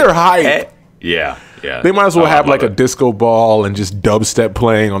 Everybody. They're hype. Yeah. They might as well have like a disco ball and just dubstep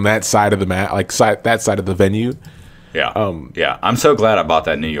playing on that side of the mat, that side of the venue. Yeah. I'm so glad I bought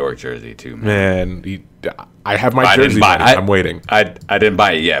that New York jersey too, man. I have my jersey. I'm waiting. I didn't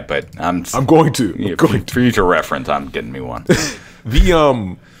buy it yet, but I'm going to. For future reference, I'm getting me one.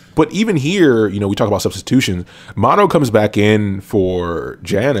 But even here, we talk about substitutions. Mono comes back in for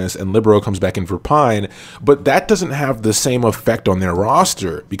Janice and Libero comes back in for Pine, but that doesn't have the same effect on their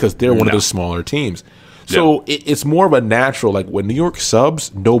roster because they're one of the smaller teams. So it's more of a natural, like when New York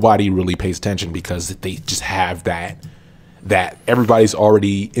subs, nobody really pays attention because they just have that everybody's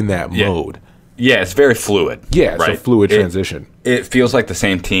already in that mode. Yeah, it's very fluid. Yeah, it's a fluid transition. It feels like the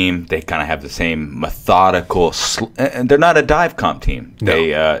same team. They kind of have the same methodical, and they're not a dive comp team.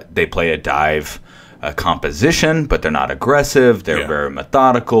 No. They play a dive composition, but they're not aggressive. They're very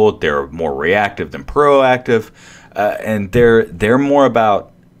methodical. They're more reactive than proactive, and they're more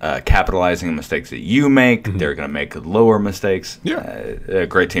about capitalizing on mistakes that you make. Mm-hmm. They're going to make lower mistakes. Yeah, a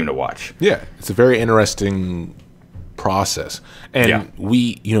great team to watch. Yeah, it's a very interesting process. And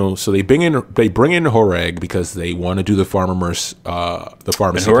so they bring in Horeg because they want to do the pharmacy. And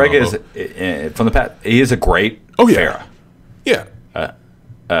Horeg is from the past. He is a great Pharah. Yeah.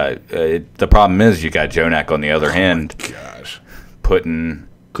 The problem is you got Jonak on the other hand. Gosh, putting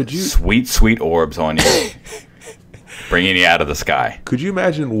sweet orbs on you. Bringing you out of the sky. Could you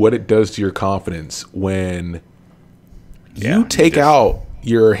imagine what it does to your confidence when you take out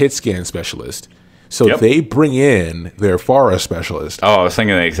your hit scan specialist? So they bring in their Pharah specialist. Oh, I was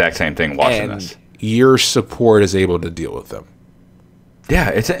thinking the exact same thing watching this. Your support is able to deal with them. Yeah,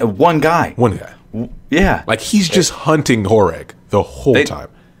 it's one guy. One guy. Yeah. Like he's just hunting Horeg the whole time.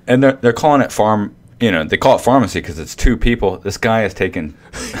 And they're calling it farm. They call it pharmacy because it's 2 people. This guy has taken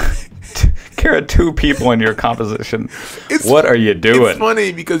care of 2 people in your composition. What are you doing? It's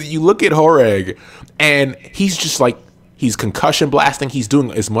funny because you look at Horeg and he's just like, he's concussion blasting. He's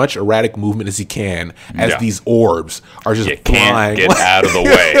doing as much erratic movement as he can as these orbs are just flying. Can't get out of the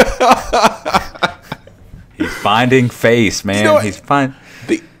way. He's finding face, man. He's fine.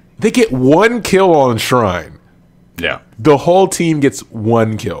 They get 1 kill on Shrine. Yeah. The whole team gets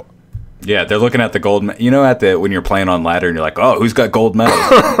 1 kill. Yeah, they're looking at the gold. When you're playing on ladder and you're like, oh, who's got gold medals?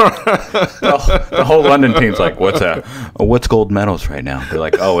 The whole London team's like, what's gold medals right now? They're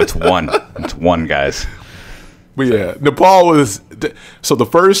like, oh, it's one. It's one, guys. But yeah, Nepal was so the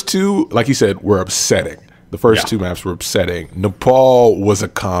first two, like you said, were upsetting. The first two maps were upsetting. Nepal was a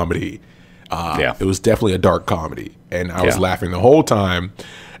comedy. It was definitely a dark comedy, and I was laughing the whole time.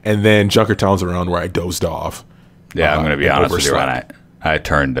 And then Junkertown's around where I dozed off. Yeah, I'm going to be honest with you, Ryan. I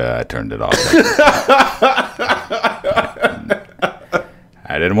turned it off.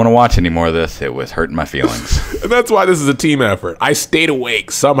 I didn't want to watch any more of this. It was hurting my feelings. And that's why this is a team effort. I stayed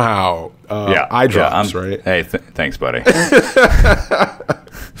awake somehow. Eye drops, right? Hey, thanks, buddy.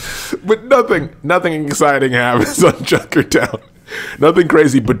 But nothing exciting happens on Junkertown. Nothing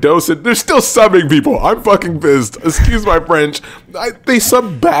crazy. But Badosin, they're still subbing people. I'm fucking pissed. Excuse my French. They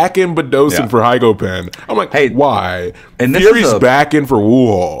sub back in Badosin for Hygopan. I'm like, hey, why? And Fury's back in for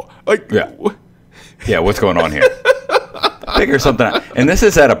Wuhol. Like, yeah, what's going on here? Figure something out. And this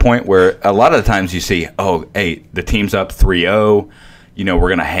is at a point where a lot of the times you see, oh, hey, the team's up 3-0. We're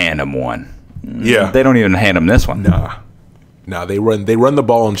going to hand them one. Yeah. They don't even hand them this one. Nah, they run the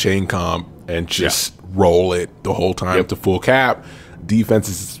ball on chain comp and just roll it the whole time to full cap. Defense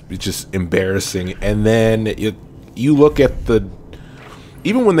is just embarrassing. And then you look at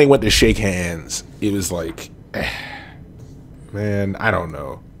even when they went to shake hands, it was like, man, I don't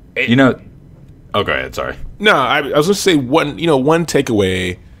know. Oh, go ahead. Sorry. No, I was going to say one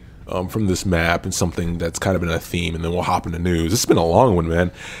takeaway from this map and something that's kind of been a theme, and then we'll hop into news. It's been a long one,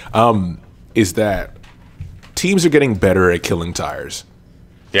 man. Is that teams are getting better at killing tires.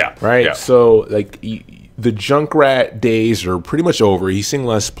 Yeah. Right? Yeah. So, like, the Junkrat days are pretty much over. He's seeing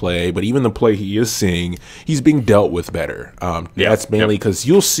less play, but even the play he is seeing, he's being dealt with better. That's mainly because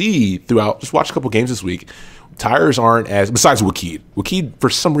you'll see throughout, just watch a couple games this week, tires aren't as, besides Wakid. Wakid, for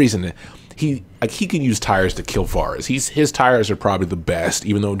some reason, he can use tires to kill Faras. His tires are probably the best,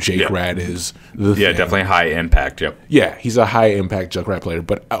 even though Junkrat is the thing. Definitely high impact. Yep. Yeah, he's a high impact Junkrat player.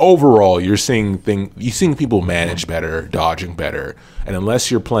 But overall, you're seeing people manage better, dodging better, and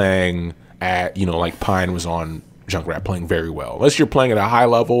unless you're playing at like Pine was on Junkrat playing very well. Unless you're playing at a high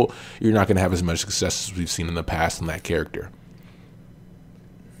level, you're not going to have as much success as we've seen in the past in that character.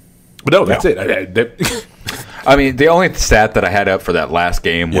 But no, that's it. I mean, the only stat that I had up for that last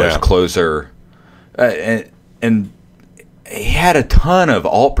game was closer, and he had a ton of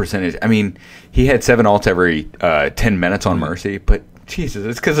ult percentage. I mean, he had 7 ults every 10 minutes on Mercy, but Jesus,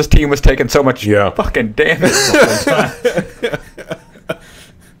 it's because his team was taking so much fucking damage all the time.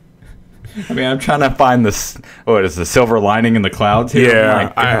 I mean, I'm trying to find this. What is the silver lining in the clouds here?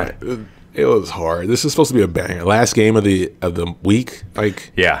 Yeah, it was hard. This is supposed to be a banger. Last game of the week,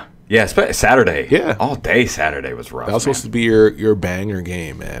 like Yeah, Saturday. Yeah. All day Saturday was rough. That was supposed to be your banger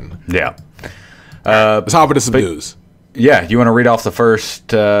game, man. Yeah. Let's hop into some news. Yeah, you want to read off the first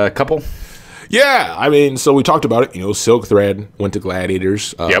couple? Yeah, I mean, so we talked about it. Silk Thread went to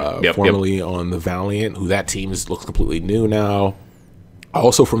Gladiators, formerly on the Valiant, who that team looks completely new now.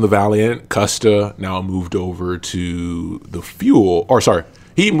 Also from the Valiant, Custa now moved over to the Fuel. Or, sorry,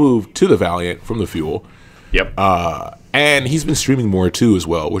 he moved to the Valiant from the Fuel. Yep. And he's been streaming more too as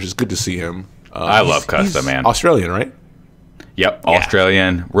well, which is good to see him. I love Custa, man. Australian, right? Yep,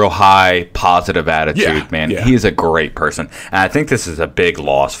 Australian, real high, positive attitude, man. Yeah. He's a great person. And I think this is a big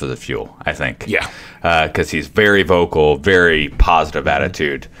loss for the Fuel, I think. Yeah. Because he's very vocal, very positive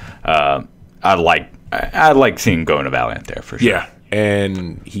attitude. I like seeing him go into Valiant there, for sure. Yeah,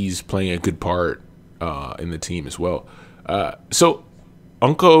 and he's playing a good part in the team as well. So,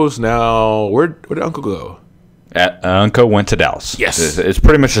 Unko's now... Where did Unko go? Unko went to Dallas. Yes. It's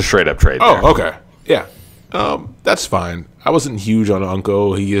pretty much a straight-up trade there. Oh, okay. Yeah. That's fine. I wasn't huge on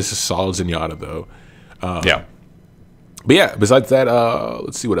Unko. He is a solid Zenyatta, though. Yeah. But yeah, besides that,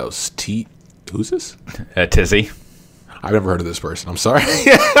 let's see what else. Who's this? Tizzy. I've never heard of this person. I'm sorry.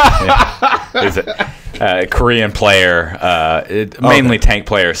 Is it Korean player, mainly tank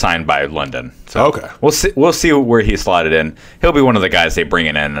player signed by London. So okay. We'll see where he slotted in. He'll be one of the guys they bring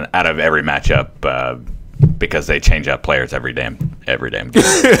in out of every matchup because they change up players every damn game.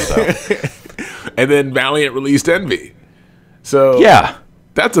 So. And then Valiant released Envy. So yeah,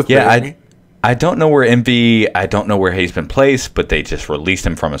 that's a thing. Yeah, I don't know where Envy. I don't know where he's been placed, but they just released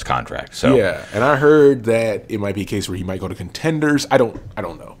him from his contract. So yeah, and I heard that it might be a case where he might go to Contenders. I don't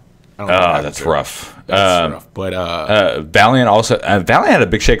know. That's rough. That's rough. But Valiant also Valiant had a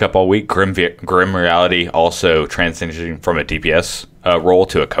big shakeup all week. Grim Reality also transitioning from a DPS role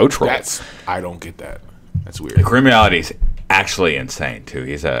to a coach role. I don't get that. That's weird. Grim Reality's actually insane too.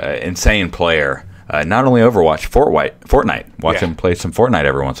 He's an insane player. Not only Overwatch, Fortnite. Watch him play some Fortnite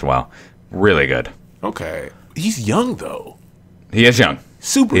every once in a while. Really good. Okay. He's young though. He is young.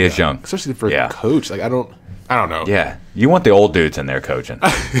 Super. He is young. Especially for a coach. Like I don't know. Yeah. You want the old dudes in there coaching.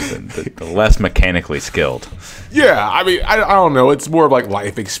 the less mechanically skilled. Yeah, I mean, I don't know. It's more of like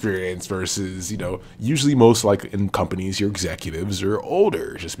life experience versus, usually most like in companies, your executives are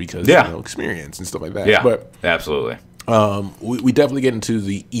older just because, experience and stuff like that. Yeah, but absolutely. we definitely get into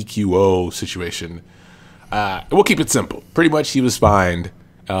the EQO situation. We'll keep it simple. Pretty much he was fined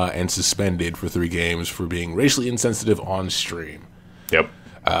and suspended for 3 games for being racially insensitive on stream. Yep.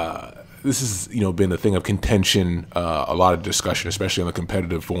 This has, been a thing of contention, a lot of discussion, especially on the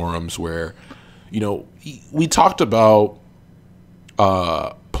competitive forums where, we talked about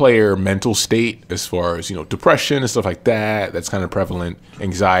player mental state as far as, depression and stuff like that. That's kind of prevalent,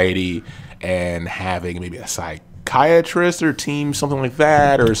 anxiety, and having maybe a psychiatrist or team, something like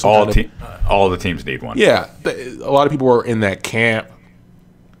that, or something. All the teams need one. Yeah, a lot of people are in that camp.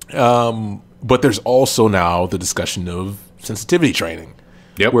 But there's also now the discussion of sensitivity training.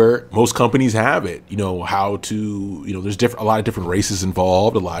 Yep. Where most companies have it, how to, there's a lot of different races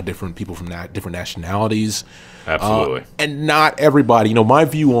involved, a lot of different people from different nationalities. Absolutely. And not everybody, my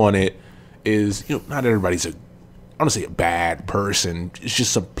view on it is, not everybody's I don't want to say a bad person. It's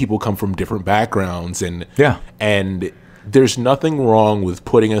just some people come from different backgrounds and there's nothing wrong with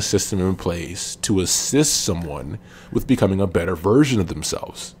putting a system in place to assist someone with becoming a better version of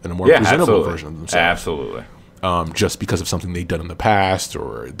themselves and a more presentable version of themselves. Absolutely. Just because of something they've done in the past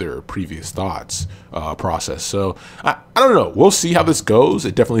or their previous thoughts process. So I don't know. We'll see how this goes.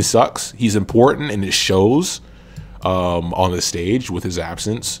 It definitely sucks. He's important, and it shows on the stage with his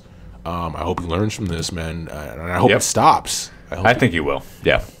absence. I hope he learns from this, man, and I hope it stops. I think he will.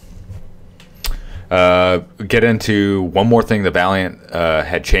 Yeah. Get into one more thing. The Valiant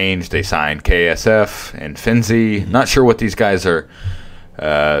had changed. They signed KSF and Finzi. Not sure what these guys are.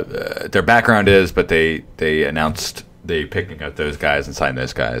 Their background is, but they announced they picking up those guys and signed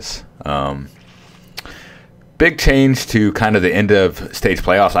those guys. Big change to kind of the end of stage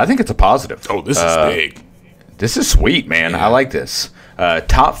playoffs. I think it's a positive. Oh, this is big. This is sweet, man. Yeah. I like this.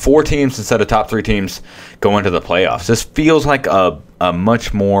 Top 4 teams instead of top 3 teams go into the playoffs. This feels like a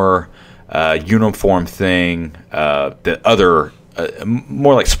much more uniform thing that other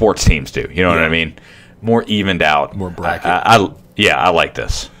more like sports teams do. You know what I mean? More evened out. More bracket. I like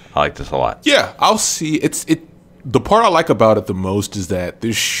this. I like this a lot. Yeah, I'll see. The part I like about it the most is that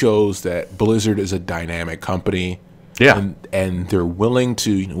this shows that Blizzard is a dynamic company. Yeah. And they're willing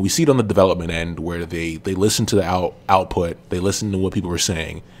to, we see it on the development end where they listen to the output, they listen to what people are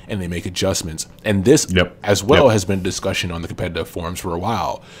saying, and they make adjustments. And this as well has been a discussion on the competitive forums for a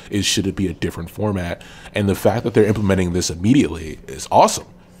while, is should it be a different format? And the fact that they're implementing this immediately is awesome.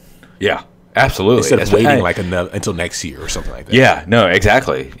 Yeah. Absolutely. Instead of waiting until next year or something like that. Yeah, no,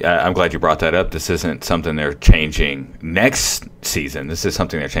 exactly. I'm glad you brought that up. This isn't something they're changing next season. This is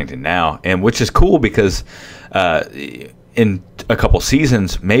something they're changing now, and which is cool because in a couple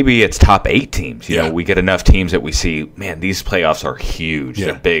seasons, maybe it's top 8 teams. You know, we get enough teams that we see, man, these playoffs are huge.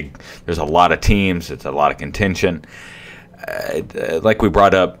 They're big. There's a lot of teams. It's a lot of contention. Like we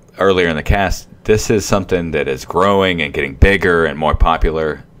brought up earlier in the cast, this is something that is growing and getting bigger and more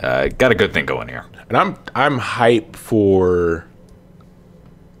popular. Got a good thing going here. And I'm hyped for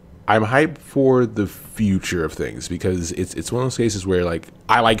the future of things because it's one of those cases where like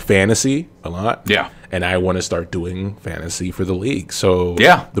I like fantasy a lot. Yeah. And I want to start doing fantasy for the league. So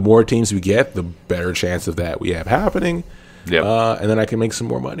the more teams we get, the better chance of that we have happening. Yeah. And then I can make some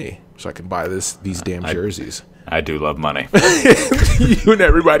more money so I can buy these damn jerseys. I do love money. You and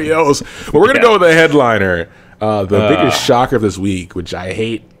everybody else. But we're going to go with the headliner. The biggest shocker of this week, which I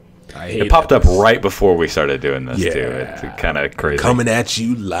hate. It popped up right before we started doing this, too. It's kind of crazy. Coming at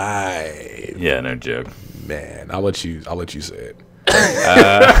you live. Yeah, no joke. Man, I'll let you say it.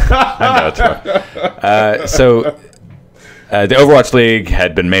 I know, it's fine. So, the Overwatch League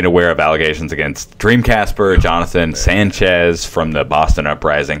had been made aware of allegations against Dreamcasper Jonathan Sanchez from the Boston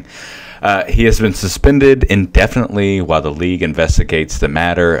Uprising. He has been suspended indefinitely while the league investigates the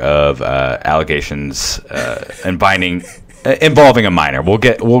matter of allegations involving a minor. We'll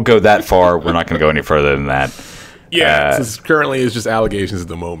go that far. We're not going to go any further than that. Yeah, since currently it's just allegations at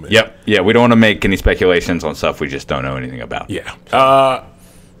the moment. Yep. Yeah, we don't want to make any speculations on stuff we just don't know anything about. Yeah.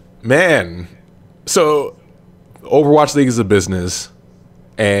 Man, so Overwatch League is a business.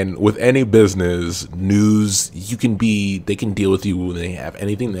 And with any business, news, they can deal with you when they have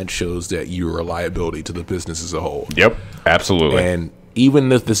anything that shows that you're a liability to the business as a whole. Yep, absolutely. And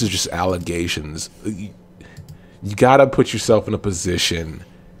even if this is just allegations, you got to put yourself in a position.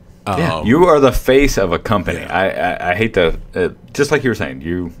 You are the face of a company. I hate to, just like you were saying,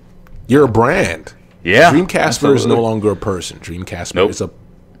 you You're a brand. Yeah. Dreamcasper is no longer a person. Dreamcasper is a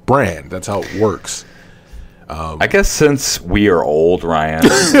brand. That's how it works. I guess since we are old, Ryan,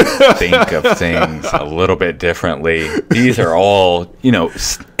 think of things a little bit differently. These are all,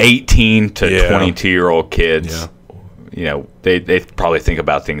 18 to 22-year-old kids. Yeah. They probably think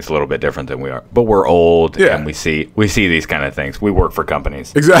about things a little bit different than we are. But we're old, and we see these kind of things. We work for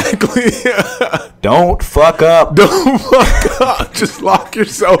companies. Exactly. Don't fuck up. Don't fuck up. Just lock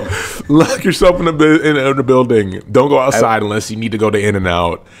yourself in a building. Don't go outside unless you need to go to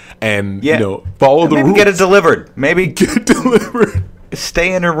In-N-Out. And follow the rules. Get it delivered. Maybe get it delivered.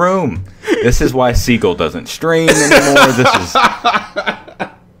 Stay in a room. This is why Seagull doesn't stream anymore. This is.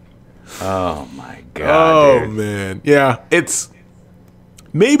 Oh my god. Oh dude. Man, yeah. It's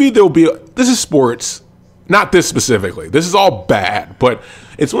maybe there'll be. This is sports, not this specifically. This is all bad, but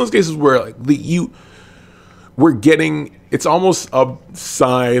it's one of those cases where we're getting. It's almost a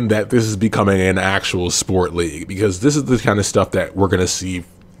sign that this is becoming an actual sport league because this is the kind of stuff that we're gonna see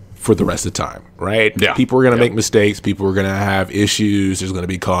for the rest of the time, right? Yeah. People are going to make mistakes. People are going to have issues. There's going to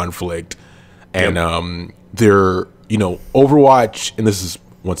be conflict. And Overwatch, and this is,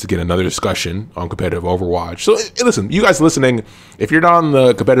 once again, another discussion on competitive Overwatch. So, listen, you guys listening, if you're not on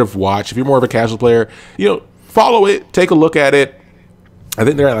the competitive watch, if you're more of a casual player, follow it, take a look at it. I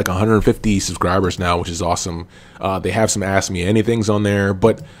think they're at like 150 subscribers now, which is awesome. They have some Ask Me Anythings on there,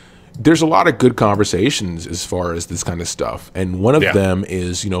 but there's a lot of good conversations as far as this kind of stuff. And one of them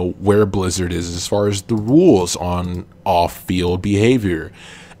is, where Blizzard is as far as the rules on off-field behavior.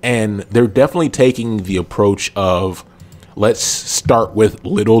 And they're definitely taking the approach of let's start with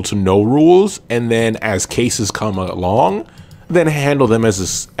little to no rules. And then as cases come along, then handle them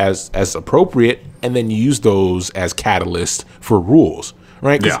as appropriate and then use those as catalysts for rules.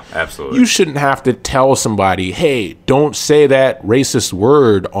 Right? Yeah, absolutely. You shouldn't have to tell somebody, hey, don't say that racist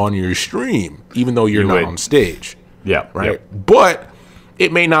word on your stream, even though you're not on stage. Yeah. Right? Yeah. But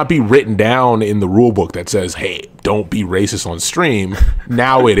it may not be written down in the rule book that says, hey, don't be racist on stream.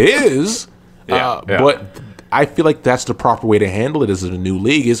 Now it is. But I feel like that's the proper way to handle it as a new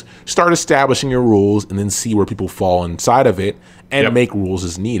league is start establishing your rules and then see where people fall inside of it and make rules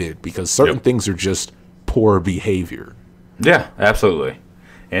as needed because certain things are just poor behavior. Yeah, absolutely.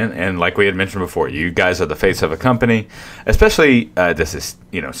 And like we had mentioned before, you guys are the face of a company, especially this is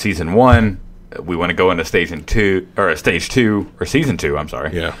season 1. We want to go into season 2. I'm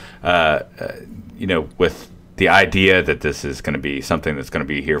sorry. Yeah. With the idea that this is going to be something that's going to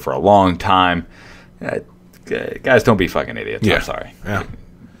be here for a long time. Guys, don't be fucking idiots. Yeah. I'm sorry. Yeah.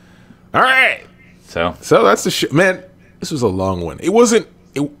 All right. So that's the shit, man. This was a long one. It wasn't.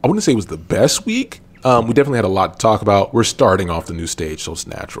 I wouldn't say it was the best week. We definitely had a lot to talk about. We're starting off the new stage, so it's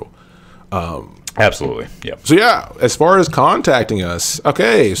natural. Absolutely. Yep. So, as far as contacting us,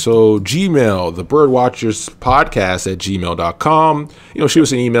 okay, so Gmail, the Birdwatchers Podcast at gmail.com. Shoot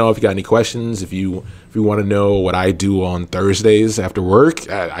us an email if you got any questions. If you want to know what I do on Thursdays after work,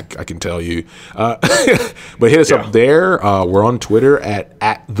 I can tell you. But hit us up there. We're on Twitter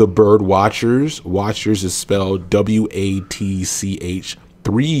at the Birdwatchers. Watchers is spelled WATCH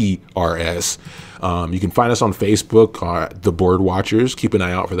 3RS. You can find us on Facebook, The Board Watchers. Keep an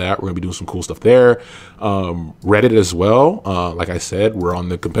eye out for that. We're going to be doing some cool stuff there. Reddit as well. Like I said, we're on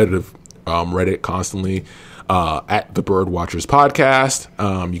the competitive Reddit constantly at The Bird Watchers Podcast.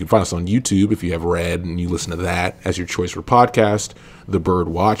 You can find us on YouTube if you have Red and you listen to that as your choice for podcast, The Bird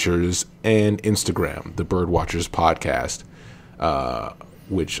Watchers, and Instagram, The Bird Watchers Podcast,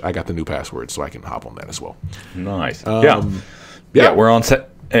 which I got the new password so I can hop on that as well. Nice. Yeah, we're on set.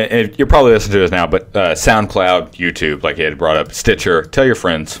 And you're probably listening to us now, but SoundCloud, YouTube, like you had brought up, Stitcher. Tell your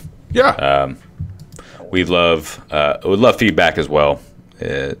friends. Yeah. We'd love feedback as well.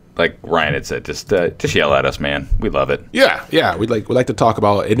 Like Ryan had said, just yell at us, man. We love it. Yeah. We'd like to talk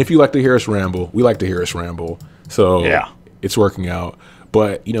about it. And if you like to hear us ramble, we like to hear us ramble. So it's working out.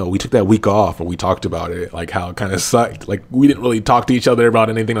 But, we took that week off and we talked about it, like how it kind of sucked. Like, we didn't really talk to each other about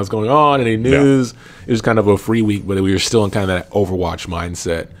anything that was going on, any news. It was kind of a free week, but we were still in kind of that Overwatch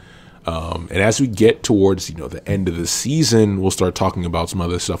mindset. And as we get towards, the end of the season, we'll start talking about some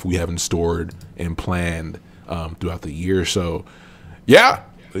other stuff we haven't stored and planned throughout the year. So,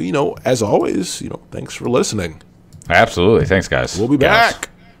 as always, thanks for listening. Absolutely. Thanks, guys. We'll be back.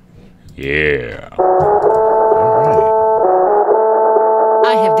 Yeah.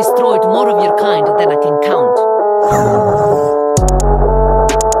 I have destroyed more of your kind than I can count.